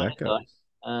see where that goes.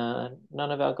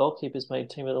 None of our goalkeepers made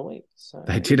team of the week. So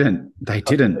They didn't. I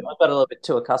got a little bit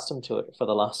too accustomed to it for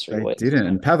the last 3 weeks. They didn't.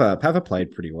 And Pava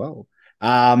played pretty well.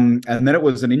 And then it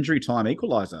was an injury time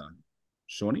equaliser,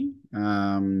 Shawnee,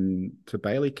 to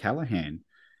Bailey Callahan,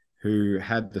 who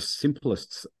had the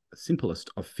simplest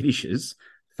of finishes,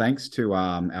 thanks to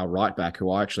our right back, who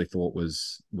I actually thought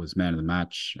was man of the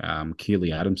match,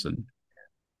 Keely Adamson.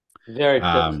 Very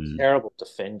terrible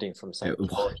defending from St.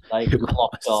 George. They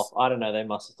clocked off. I don't know. They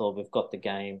must have thought, we've got the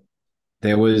game.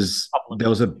 There was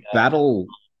a battle.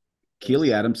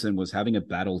 Keely Adamson was having a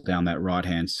battle down that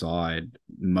right-hand side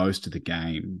most of the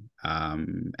game,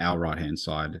 our right-hand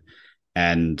side,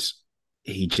 and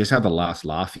he just had the last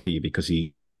laugh here because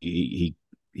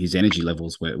his energy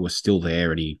levels were still there,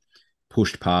 and he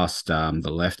pushed past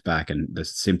the left back and the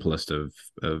simplest of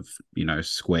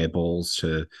square balls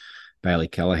to Bailey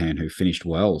Callahan, who finished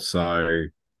well. So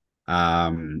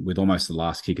with almost the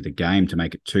last kick of the game to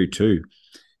make it 2-2.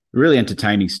 Really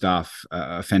entertaining stuff.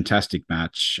 A fantastic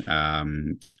match.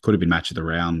 Could have been match of the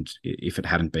round if it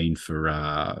hadn't been for,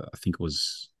 I think it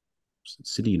was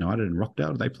Sydney United and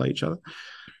Rockdale. Did they play each other?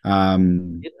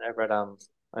 Over at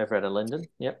over at Linden.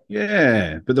 Yep.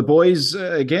 Yeah, but the boys,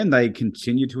 again, they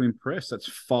continue to impress. That's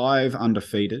 5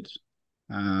 undefeated,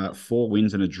 4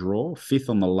 wins and a draw, 5th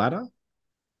on the ladder,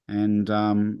 and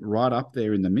right up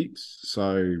there in the mix.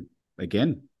 So,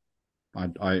 again,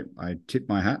 I tip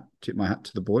my hat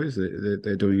to the boys.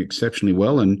 They're doing exceptionally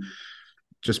well and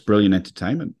just brilliant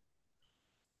entertainment.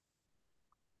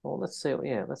 Well, let's see.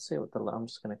 Yeah, let's see what I'm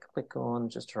just going to click on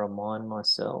just to remind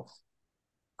myself.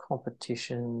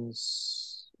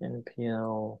 Competitions,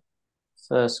 NPL,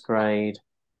 first grade.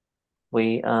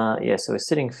 We so we're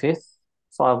sitting 5th,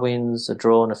 5 wins, a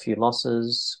draw, and a few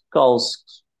losses.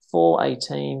 Goals 4,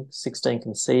 18, 16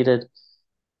 conceded.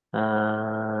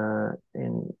 And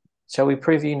shall we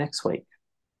preview next week?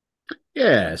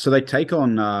 Yeah, so they take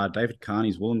on David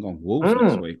Carney's Wollongong Wolves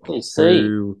next week, PC.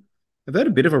 who have had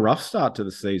a bit of a rough start to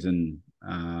the season.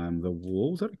 The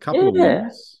Wolves had a couple of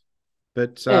wins,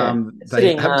 but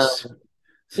they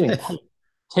sitting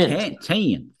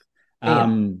 10th.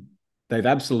 They've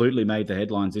absolutely made the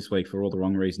headlines this week for all the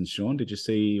wrong reasons. Sean, did you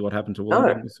see what happened to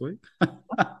Wollongong this week?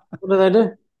 What did they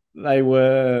do? They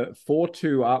were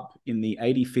 4-2 up in the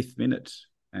 85th minute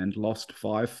and lost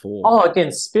 5-4. Oh,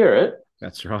 against Spirit.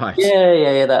 That's right.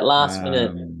 Yeah. That last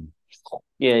minute.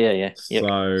 Yeah. Yep. So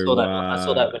I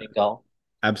saw that winning goal.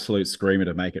 Absolute screamer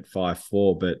to make it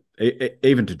 5-4, but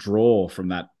even to draw from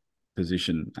that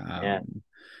position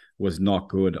was not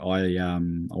good. I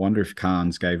wonder if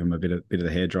Carnes gave him a bit of the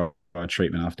hairdryer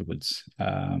treatment afterwards.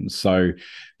 But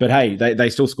hey, they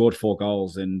still scored 4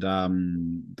 goals, and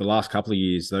the last couple of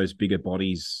years, those bigger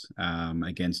bodies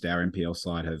against our NPL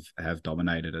side have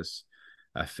dominated us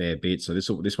a fair bit. So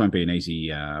this won't be an easy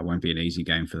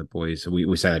game for the boys. So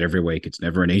we say that every week. It's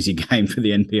never an easy game for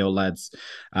the NPL lads,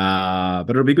 but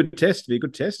it'll be a good test.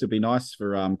 It'll be nice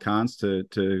for Carnes to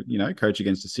coach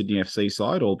against the Sydney FC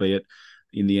side, albeit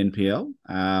in the NPL.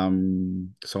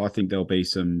 So I think there'll be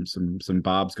some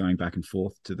barbs going back and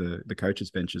forth to the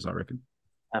coaches' benches, I reckon.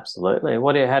 Absolutely.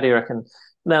 How do you reckon?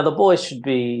 Now the boys should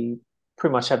be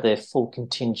pretty much have their full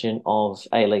contingent of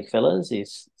A-League fellas.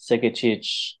 Is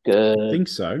Segicic, Gerd? I think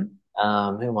so. Who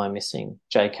am I missing?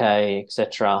 JK,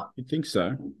 etc. You think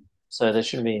so? So there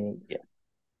shouldn't be any. Yeah.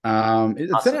 Is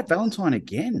that at Valentine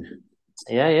again?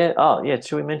 Yeah. Oh, yeah.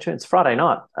 Should we mention it's Friday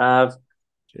night?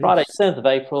 Friday, 7th of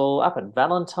April, up at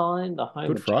Valentine, the home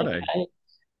Good Friday. JK.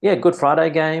 Yeah, Good Friday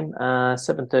game.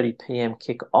 7:30 p.m.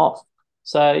 kick off.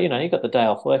 So you got the day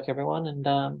off work, everyone, and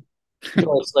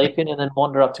enjoy sleeping, and then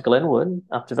wander up to Glenwood,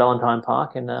 up to Valentine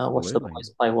Park, and watch the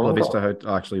boys play Wollongong.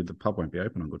 Actually, the pub won't be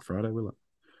open on Good Friday, will it?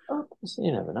 Oh,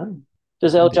 you never know.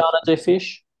 Does El Jana do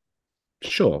fish?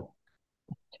 Sure.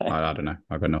 Okay. I don't know.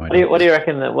 I've got no idea. What do you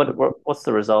reckon? What's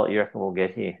the result you reckon we'll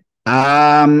get here?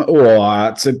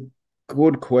 It's a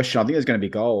good question. I think there's going to be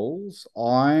goals.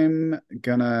 I'm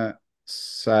gonna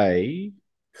say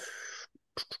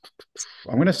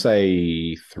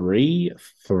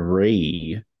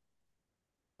 3-3.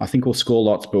 I think we'll score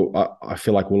lots, but I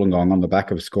feel like Wollongong, on the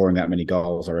back of scoring that many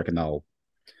goals, I reckon they'll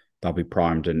be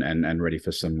primed and ready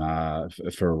for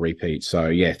for a repeat. So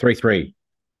yeah, 3-3,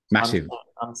 massive.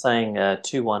 I'm saying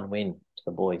 2-1 win to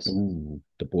the boys. Ooh,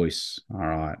 the boys. All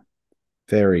right,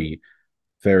 very,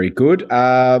 very good.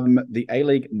 The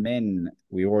A-League men,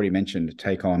 we already mentioned,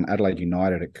 take on Adelaide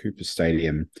United at Cooper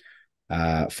Stadium,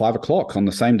 5:00 on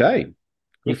the same day.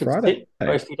 Good Friday.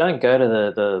 Or if you don't go to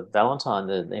the Valentine,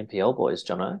 the NPL boys,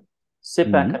 Jono,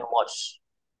 sit back and watch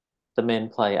the men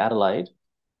play Adelaide.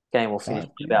 Game will finish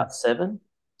at about 7.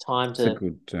 Time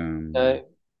to go,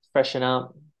 freshen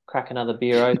up, crack another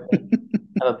beer open,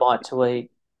 have a bite to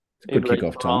eat. Good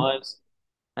kickoff time.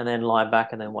 And then lie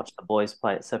back and then watch the boys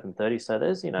play at 7:30. So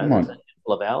there's a couple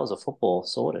of hours of football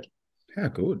sorted. How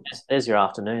good. There's your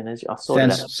afternoon. I've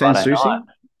sorted out San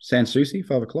Souci,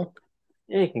 5:00.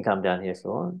 Yeah, you can come down here if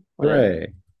you want.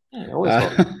 Hooray. Yeah, always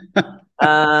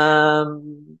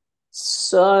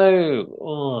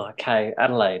okay,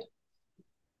 Adelaide.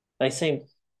 They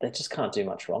just can't do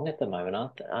much wrong at the moment,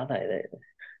 are they?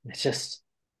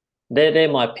 They're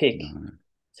my pick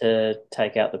to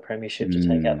take out the premiership, to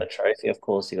take out the trophy. Of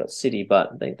course, you got City,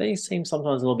 but they seem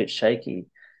sometimes a little bit shaky.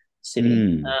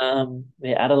 City,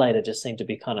 Adelaide just seem to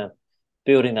be kind of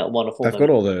building that wonderful. They've got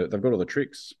all the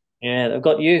tricks. Yeah, they've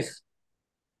got youth.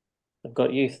 They've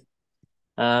got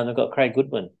Craig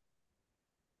Goodwin.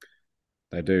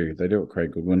 They do it,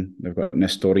 Craig Goodwin. They've got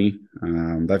Nestori.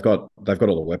 They've got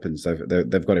all the weapons.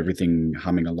 They've got everything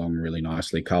humming along really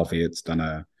nicely. Carl Viet's done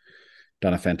a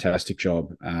fantastic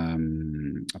job. I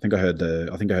think I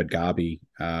heard Garby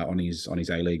on his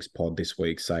A-Leagues pod this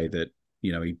week say that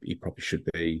he probably should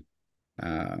be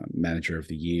manager of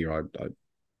the year.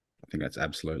 I think that's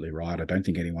absolutely right. I don't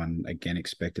think anyone, again,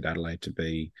 expected Adelaide to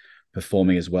be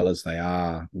performing as well as they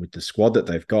are with the squad that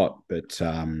they've got, but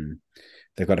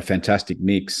they've got a fantastic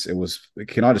mix.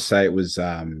 Can I just say it was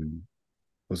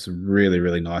really,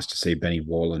 really nice to see Benny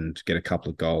Warland get a couple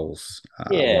of goals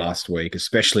last week,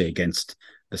 especially against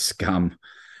the scum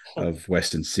of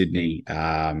Western Sydney.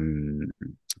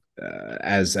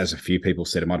 As a few people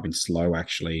said, it might have been slow,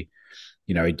 actually.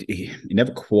 He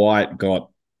never quite got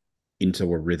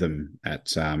into a rhythm at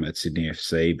Sydney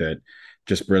FC, but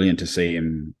just brilliant to see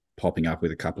him popping up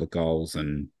with a couple of goals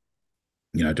and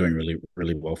doing really,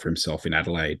 really well for himself in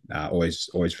Adelaide. Always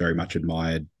very much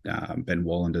admired Ben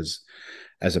Warland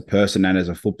as a person and as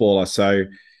a footballer. So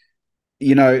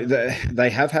they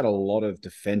have had a lot of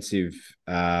defensive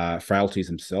frailties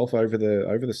themselves over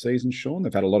the season, Sean.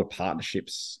 They've had a lot of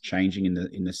partnerships changing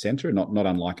in the centre, not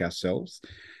unlike ourselves.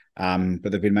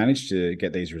 But they've been managed to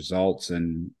get these results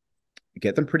and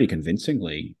get them pretty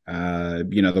convincingly.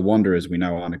 The Wanderers, we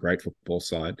know, aren't a great football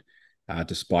side,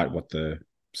 despite what the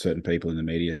certain people in the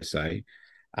media say.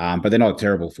 But they're not a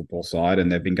terrible football side,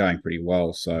 and they've been going pretty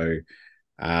well. So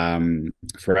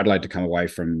for Adelaide to come away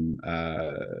from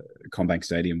Combank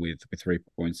Stadium with 3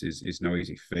 points is no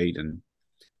easy feat. And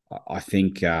I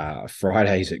think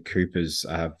Fridays at Coopers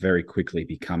are very quickly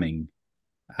becoming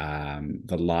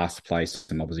the last place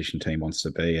an opposition team wants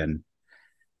to be. And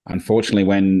unfortunately,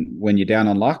 when you're down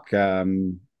on luck,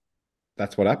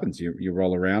 that's what happens. You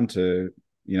roll around to,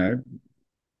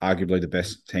 arguably the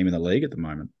best team in the league at the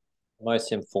moment.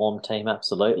 Most informed team,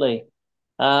 absolutely.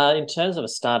 In terms of a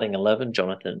starting 11,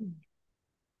 Jonathan.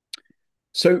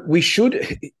 So we should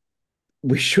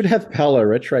have Paolo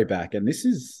Retre back, and this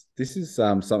is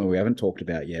something we haven't talked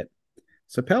about yet.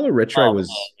 So Paolo Retre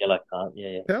yellow card.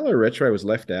 Yeah. Paolo Retre was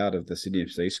left out of the Sydney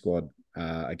FC squad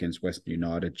against Western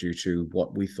United due to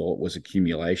what we thought was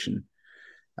accumulation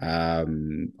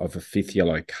of a fifth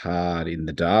yellow card in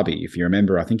the derby. If you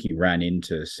remember, I think he ran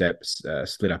into Seps,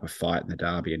 split up a fight in the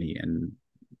derby, and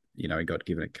he got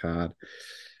given a card.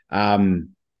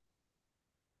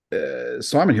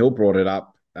 Simon Hill brought it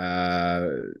up.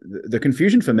 The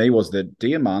confusion for me was that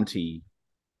Diamante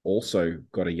also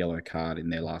got a yellow card in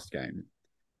their last game,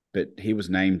 but he was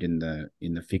named in the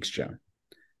fixture.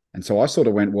 And so I sort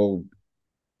of went, well,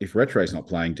 if Retre's not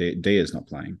playing, Dia's not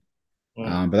playing.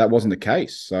 But that wasn't the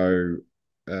case. So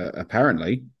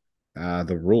apparently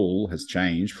the rule has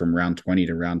changed from round 20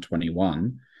 to round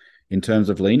 21 in terms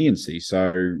of leniency.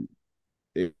 So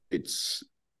it's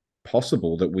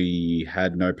possible that we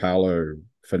had no Paolo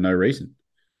for no reason.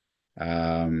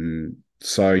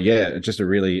 So yeah, just a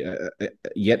really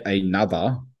yet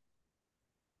another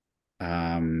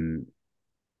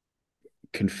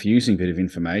confusing bit of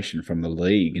information from the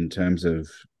league in terms of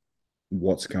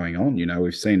what's going on.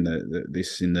 We've seen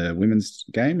this in the women's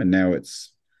game, and now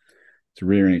it's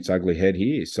rearing its ugly head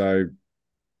here. So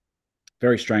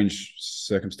very strange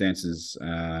circumstances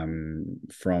from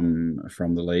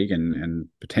the league and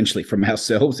potentially from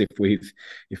ourselves if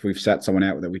we've sat someone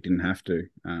out that we didn't have to.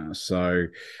 So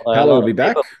Paolo will be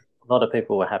back. A lot of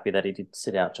people were happy that he did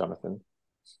sit out, Jonathan.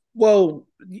 Well,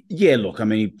 yeah. Look, I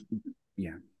mean,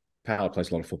 yeah. Paolo plays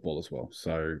a lot of football as well,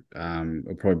 so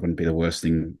it probably wouldn't be the worst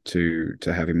thing to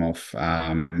have him off.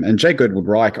 And Jake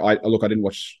Goodwood-Reich, I didn't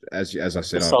watch as I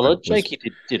said. Solid. Jake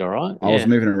did all right. I was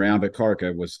moving around, but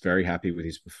Corica was very happy with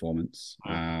his performance.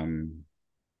 And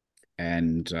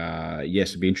yes,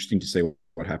 it'd be interesting to see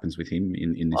what happens with him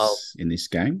in this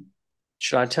game.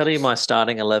 Should I tell you my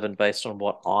starting 11 based on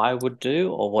what I would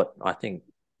do or what I think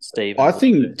Steve? I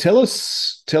think tell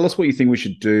us what you think we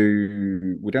should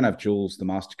do. We don't have Jules, the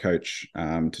master coach,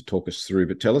 to talk us through,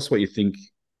 but tell us what you think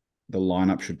the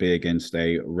lineup should be against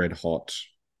a red hot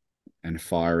and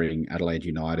firing Adelaide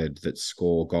United that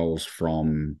score goals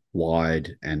from wide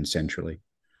and centrally.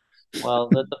 Well,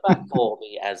 the back four will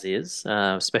be as is,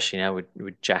 especially now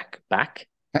with Jack back.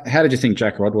 How did you think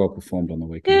Jack Rodwell performed on the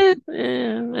weekend?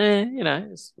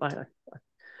 It's like,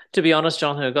 to be honest,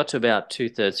 Jonathan, I got to about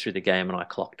 2/3 through the game and I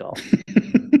clocked off.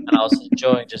 And I was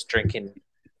enjoying just drinking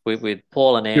with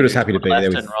Paul and Andrew. You're just happy to be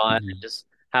left there and right, and just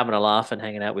having a laugh and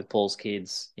hanging out with Paul's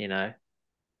kids. I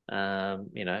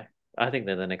think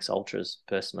they're the next ultras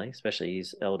personally, especially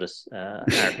his eldest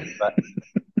Harrison. But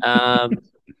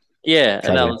yeah,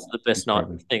 and that was the best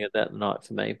thing of that night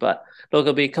for me. But look,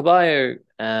 it'll be Caballo,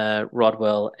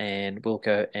 Rodwell, and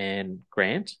Wilco and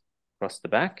Grant across the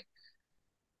back.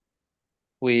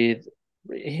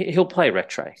 He'll play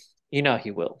Retre.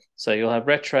 He will. So you'll have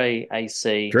Retre,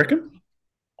 AC. Do you reckon?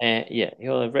 And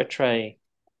he'll have Retre,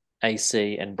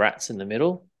 AC, and Bratz in the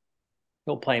middle.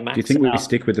 He'll play Max. Do you think we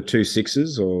stick with the 2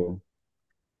 6s or?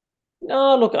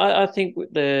 No, look, I think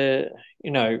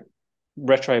you know,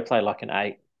 Retro play like an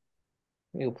 8.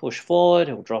 He'll push forward,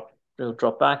 he'll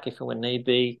drop back if and when need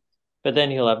be. But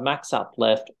then he'll have Max up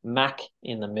left, Mac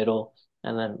in the middle,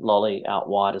 and then Lolly out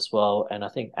wide as well. And I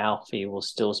think Alfie will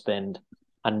still spend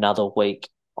another week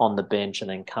on the bench and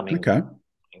then coming Okay.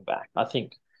 back. I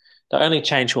think the only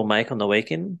change we'll make on the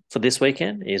weekend for this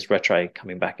weekend is Retro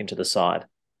coming back into the side.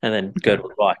 And then Okay.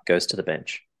 Girdle Right goes to the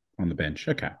bench. On the bench.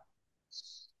 Okay.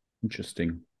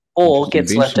 Interesting. Or Interesting. It'd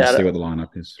gets be left interesting to out see of, what the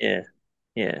lineup is. yeah,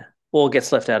 yeah. Or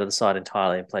gets left out of the side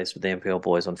entirely and plays with the MPL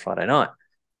boys on Friday night.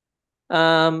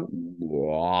 Oh,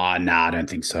 no, I don't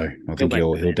think so. I think Make the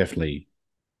he'll bench. definitely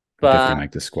But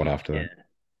make the squad after yeah. that.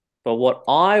 But what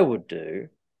I would do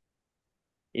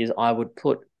is I would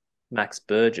put Max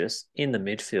Burgess in the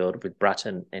midfield with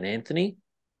Bratton and Anthony.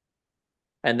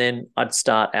 And then I'd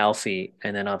start Alfie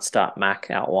and then I'd start Mac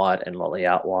out wide and Lolly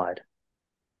out wide.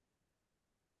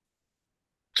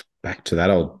 Back to that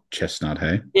old chestnut,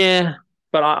 hey? Yeah.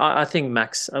 But I think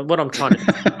Max, what I'm trying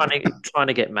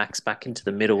to get Max back into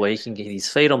the middle where he can get his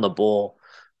feet on the ball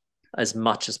as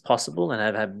much as possible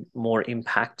and have more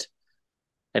impact.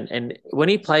 And when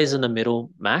he plays in the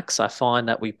middle, Max, I find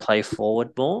that we play forward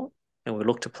more and we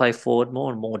look to play forward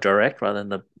more and more direct rather than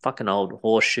the fucking old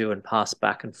horseshoe and pass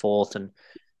back and forth. And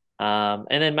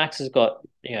then Max has got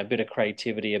a bit of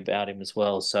creativity about him as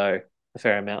well, so a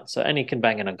fair amount. So and he can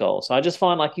bang in a goal. So I just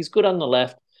find like he's good on the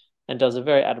left and does a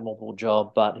very admirable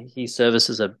job, but his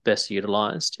services are best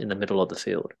utilised in the middle of the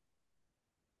field.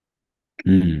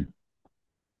 Mm.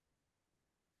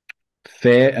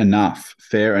 Fair enough.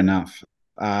 Fair enough.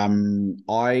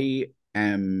 I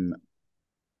am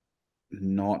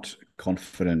not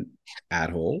confident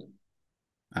at all.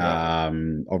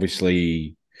 Right.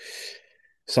 Obviously,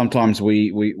 sometimes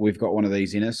we've got one of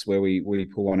these in us where we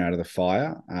pull one out of the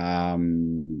fire.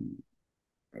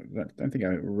 I don't think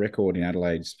our record in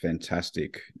Adelaide's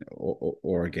fantastic,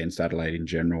 or against Adelaide in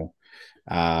general.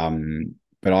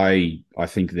 But I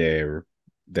think they're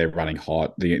running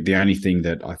hot. The only thing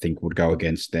that I think would go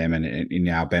against them and in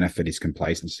our benefit is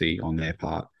complacency on their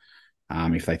part.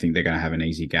 If they think they're going to have an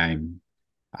easy game,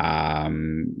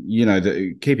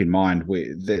 keep in mind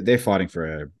they're fighting for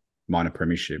a minor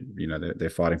premiership. They're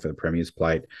fighting for the Premier's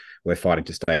plate. We're fighting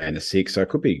to stay in the six, so it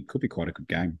could be quite a good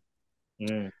game.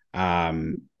 Mm.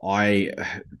 I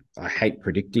hate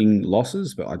predicting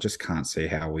losses, but I just can't see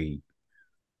how we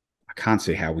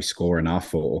score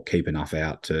enough or keep enough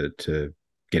out to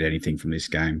get anything from this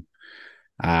game.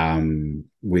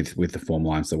 With the form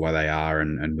lines the way they are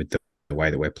and with the way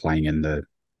that we're playing and the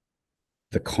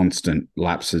constant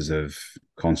lapses of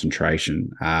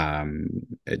concentration.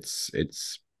 It's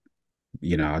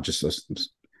I just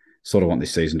sort of want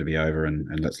this season to be over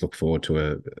and let's look forward to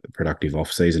a productive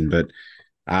off season. But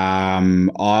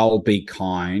I'll be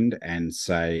kind and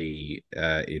say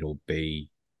it'll be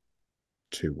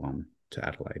 2-1 to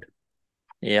Adelaide.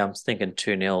 Yeah, I'm thinking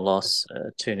 2-0 loss,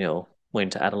 2-0 win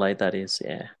to Adelaide, that is,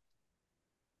 yeah.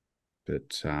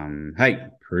 But hey,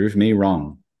 prove me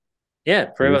wrong. Yeah,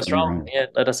 prove us wrong. Yeah,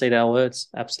 let us eat our words.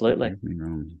 Absolutely. Prove me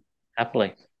wrong.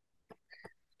 Happily.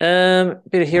 Bit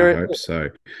of hero. I hope so.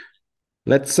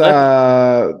 That's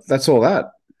all that.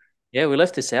 Yeah, we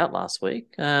left this out last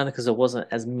week because there wasn't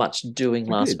as much doing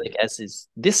last week as is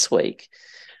this week.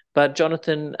 But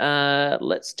Jonathan,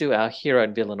 let's do our hero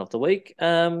and villain of the week.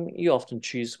 You often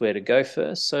choose where to go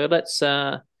first, so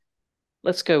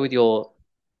let's go with your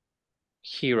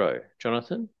hero,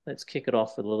 Jonathan. Let's kick it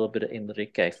off with a little bit of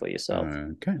Enrique for yourself.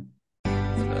 Okay.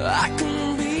 I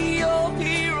can be your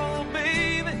hero,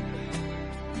 baby.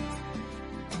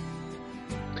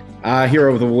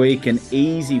 Hero of the week, an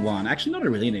easy one. Actually, not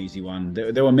really an easy one.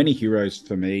 There were many heroes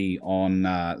for me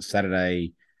on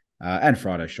Saturday and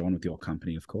Friday, Sean, with your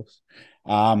company, of course.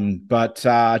 But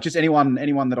just anyone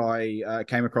that I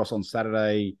came across on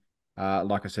Saturday,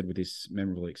 like I said, with this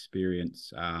memorable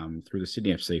experience through the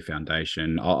Sydney FC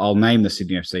Foundation. I'll name the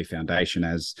Sydney FC Foundation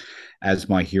as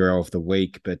my hero of the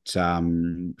week. But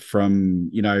from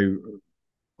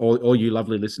all you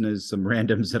lovely listeners, some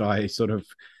randoms that I sort of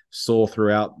saw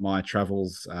throughout my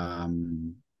travels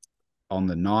on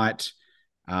the night,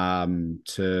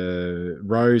 to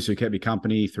Rose, who kept me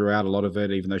company throughout a lot of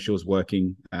it, even though she was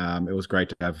working. It was great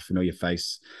to have a familiar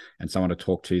face and someone to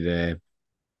talk to there.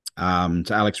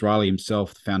 To Alex Riley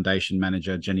himself, the foundation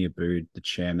manager, Jenny Abood, the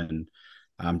chairman,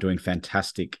 doing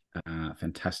fantastic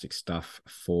stuff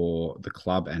for the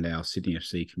club and our Sydney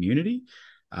FC community.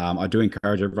 I do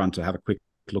encourage everyone to have a quick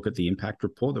look at the impact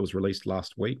report that was released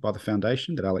last week by the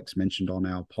foundation that Alex mentioned on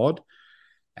our pod.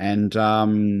 And I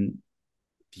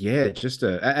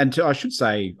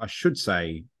should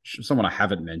say someone I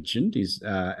haven't mentioned is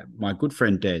my good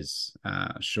friend Des,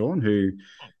 Sean, who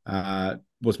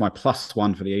was my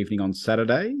 +1 for the evening on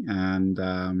Saturday. And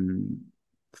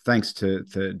thanks to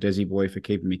Desi boy for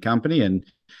keeping me company and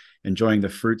enjoying the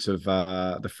fruits of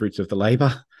the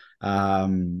labour.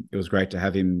 It was great to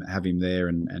have him there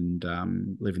and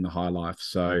living the high life.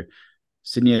 So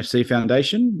Sydney FC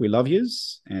Foundation, we love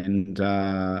yous, and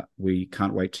we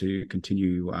can't wait to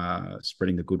continue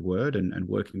spreading the good word and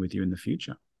working with you in the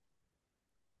future.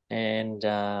 And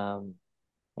a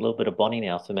little bit of Bonnie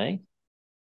now for me.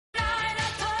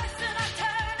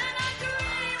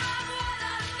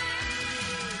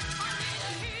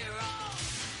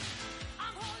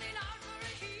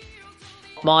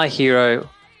 My hero,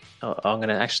 I'm going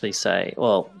to actually say,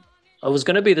 well, I was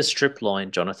going to be the strip line,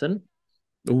 Jonathan.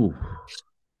 Ooh.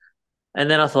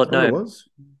 And then I thought, no, it was?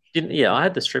 I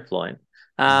had the strip line,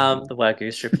 the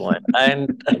Wagyu strip line.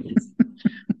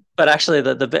 But actually,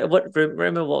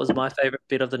 remember what was my favorite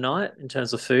bit of the night in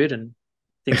terms of food and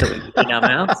things that we put in our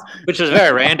mouths, which was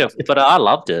very random, but I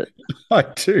loved it. I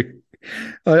do.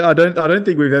 I don't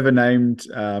think we've ever named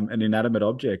an inanimate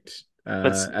object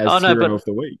as hero of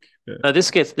the week. Yeah. No,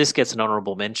 this gets an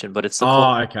honourable mention, but it's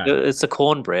the it's the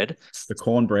cornbread. The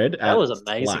cornbread that was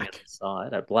amazing at the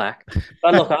side at Black.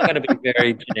 But look, I'm going to be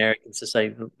very generic and to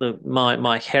say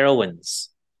my heroines.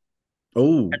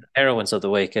 Oh, heroines of the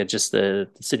week are just the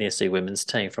Sydney FC women's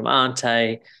team from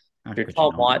Ante, through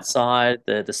Tom Whiteside,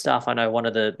 the staff. I know one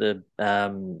of the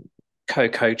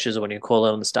co-coaches, or what do you call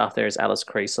it, on the staff there is Alice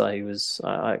Creaser.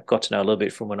 I got to know a little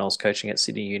bit from when I was coaching at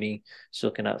Sydney Uni. She's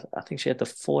looking at, I think she had the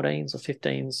 14s or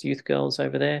 15s youth girls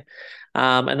over there.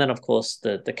 And then, of course,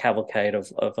 the cavalcade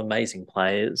of amazing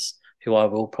players who I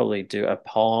will probably do a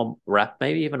poem, rap,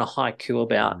 maybe even a haiku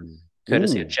about,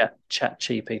 courtesy of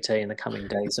ChatGPT in the coming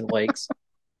days and weeks.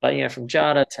 But, from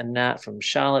Jada to Nat, from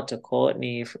Charlotte to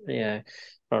Courtney,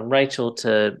 from Rachel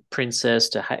to Princess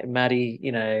to Maddie,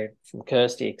 from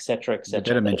Kirsty, etc., etc. You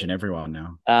better mention everyone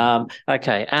now.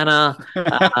 Okay, Anna,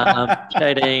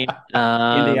 Jadine,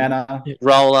 Indiana,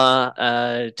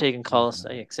 Roller, Tegan Collis,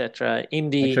 etc.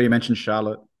 Indy. Make sure you mention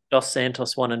Charlotte. Dos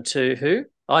Santos 1 and 2. Who?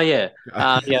 Oh yeah,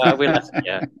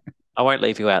 yeah. I won't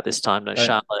leave you out this time. No,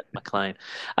 Charlotte McLean.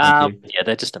 Yeah,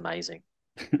 they're just amazing.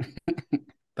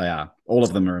 They are. All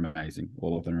of them are amazing.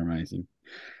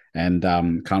 And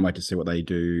can't wait to see what they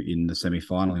do in the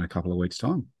semi-final in a couple of weeks'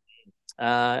 time.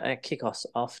 Kick us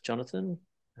off, Jonathan,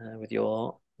 with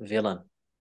your villain.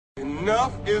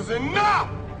 Enough is enough!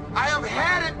 I have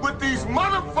had it with these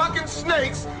motherfucking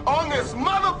snakes on this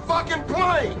motherfucking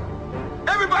plane!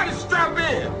 Everybody strap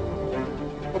in!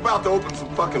 We're about to open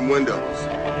some fucking windows.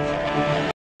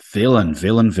 Villain.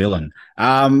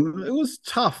 It was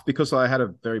tough because I had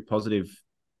a very positive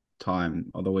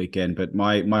time on the weekend, but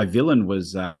my villain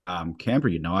was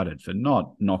Canberra United for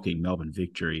not knocking Melbourne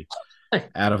Victory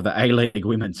out of the A-League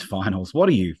Women's finals. What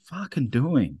are you fucking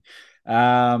doing?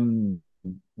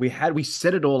 We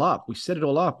set it all up.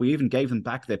 We even gave them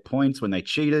back their points when they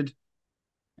cheated,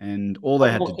 and all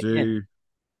they had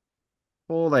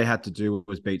to do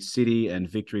was beat City, and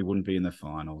Victory wouldn't be in the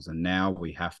finals. And now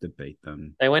we have to beat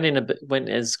them. They went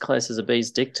as close as a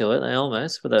bee's dick to it. They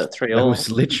almost with a 3-3. It was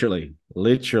literally.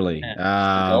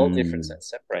 The goal difference that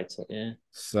separates it. Yeah.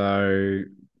 So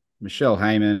Michelle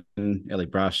Heyman, Ellie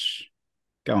Brush,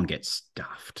 go and get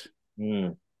stuffed.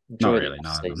 Not really.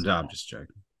 No, I'm just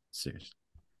joking. Seriously,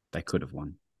 they could have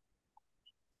won.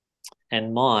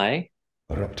 And my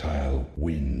reptile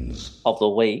wins of the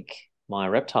week. My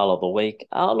reptile of the week.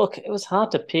 Oh, look, it was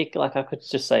hard to pick. Like, I could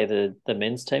just say the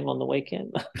men's team on the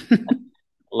weekend.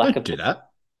 Lack of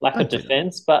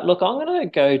defense. But look, I'm going to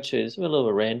go to it's a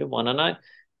little random one. And I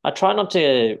try not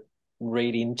to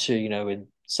read into, when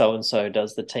so-and-so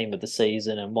does the team of the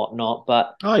season and whatnot.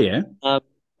 But, Tia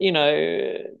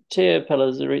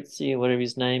Pelazzarizzi, whatever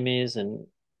his name is, and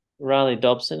Riley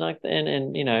Dobson,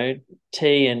 and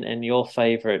T and your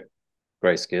favourite,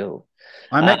 Grace Gill.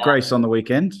 I met Grace on the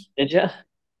weekend. Did you?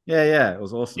 Yeah, it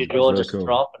was awesome. Did you all just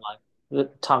drop and the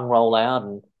tongue roll out?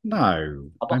 And no,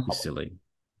 don't be silly.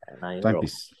 No, don't be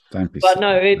But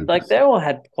silly. no, they all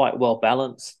had quite well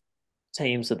balanced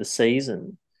teams of the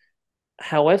season.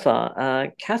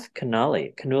 However, Kath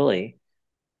Canuli,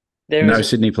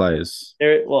 Sydney players.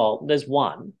 There's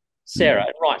one, Sarah,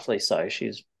 and rightfully so.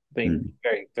 She's been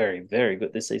very, very, very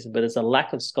good this season. But there's a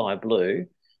lack of sky blue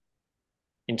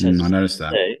in terms I noticed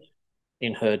that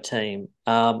in her team,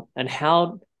 and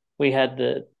how we had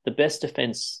the best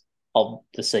defense of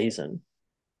the season,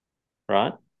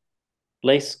 right?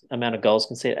 Least amount of goals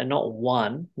conceded, and not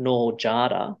one nor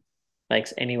Jada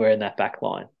makes anywhere in that back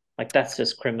line. Like, that's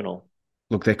just criminal.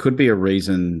 Look, there could be a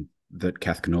reason that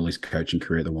Kath Cannulli's coaching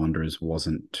career at the Wanderers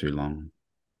wasn't too long.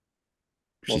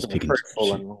 She's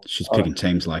picking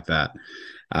teams like that.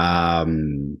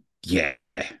 Yeah,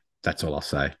 that's all I'll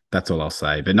say.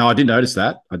 But no, I did notice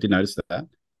that.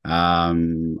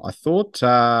 I thought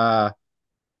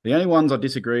the only ones I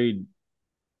disagreed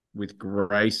with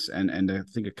Grace and I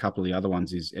think a couple of the other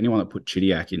ones is anyone that put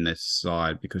Chidiac in this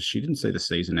side because she didn't see the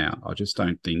season out. I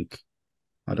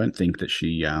don't think that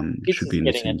she should be in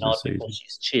this season.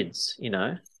 She's Chids, you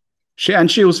know.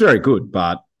 She was very good,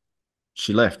 but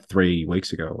she left 3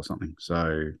 weeks ago or something.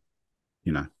 So,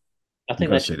 you know, I think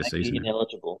that should make you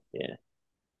ineligible. Yeah.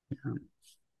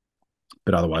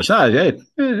 But otherwise,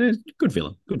 good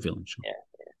villain. Sure. Yeah.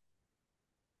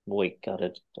 We got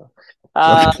it.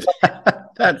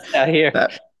 That's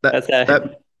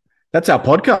our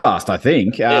podcast, I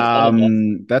think.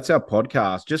 That's our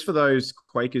podcast. Just for those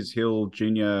Quakers Hill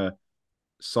Junior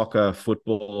Soccer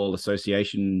Football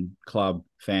Association Club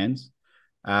fans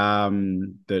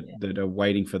that are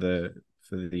waiting for the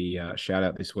shout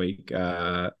out this week.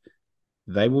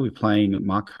 They will be playing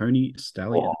Marconi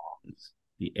Stallions,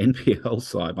 the NPL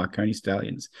side, Marconi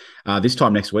Stallions, this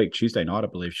time next week, Tuesday night, I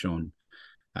believe, Sean,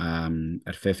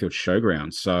 at Fairfield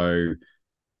Showground. So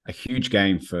a huge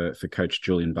game for Coach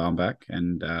Julian Barmbach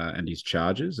and his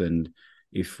Chargers. And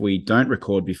if we don't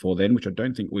record before then, which I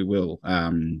don't think we will,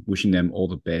 wishing them all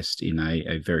the best in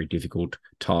a very difficult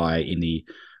tie in the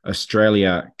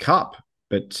Australia Cup.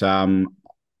 But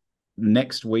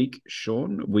next week,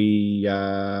 Sean, we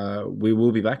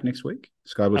will be back next week.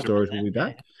 Skyward Stories will be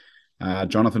back.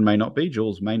 Jonathan may not be,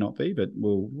 Jules may not be, but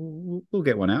we'll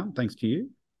get one out. Thanks to you.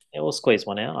 Yeah, we'll squeeze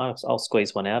one out. I'll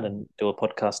squeeze one out and do a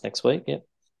podcast next week.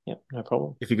 Yep, no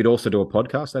problem. If you could also do a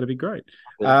podcast, that'd be great.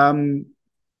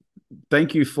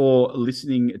 Thank you for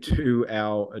listening to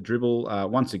our dribble.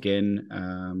 Once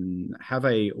again, have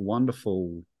a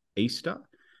wonderful Easter.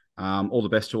 All the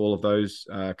best to all of those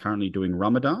currently doing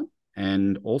Ramadan.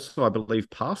 And also, I believe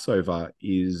Passover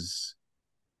is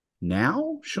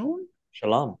now, Sean?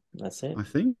 Shalom, that's it. I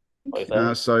think.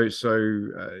 So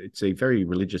it's a very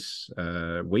religious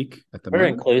week at the moment. Very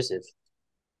inclusive.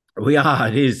 We are.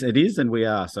 It is, and we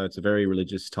are. So it's a very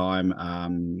religious time.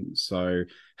 So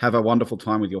have a wonderful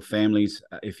time with your families.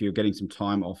 If you're getting some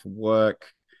time off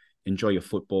work, enjoy your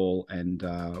football, and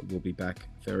we'll be back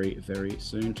very, very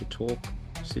soon to talk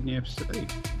Sydney FC.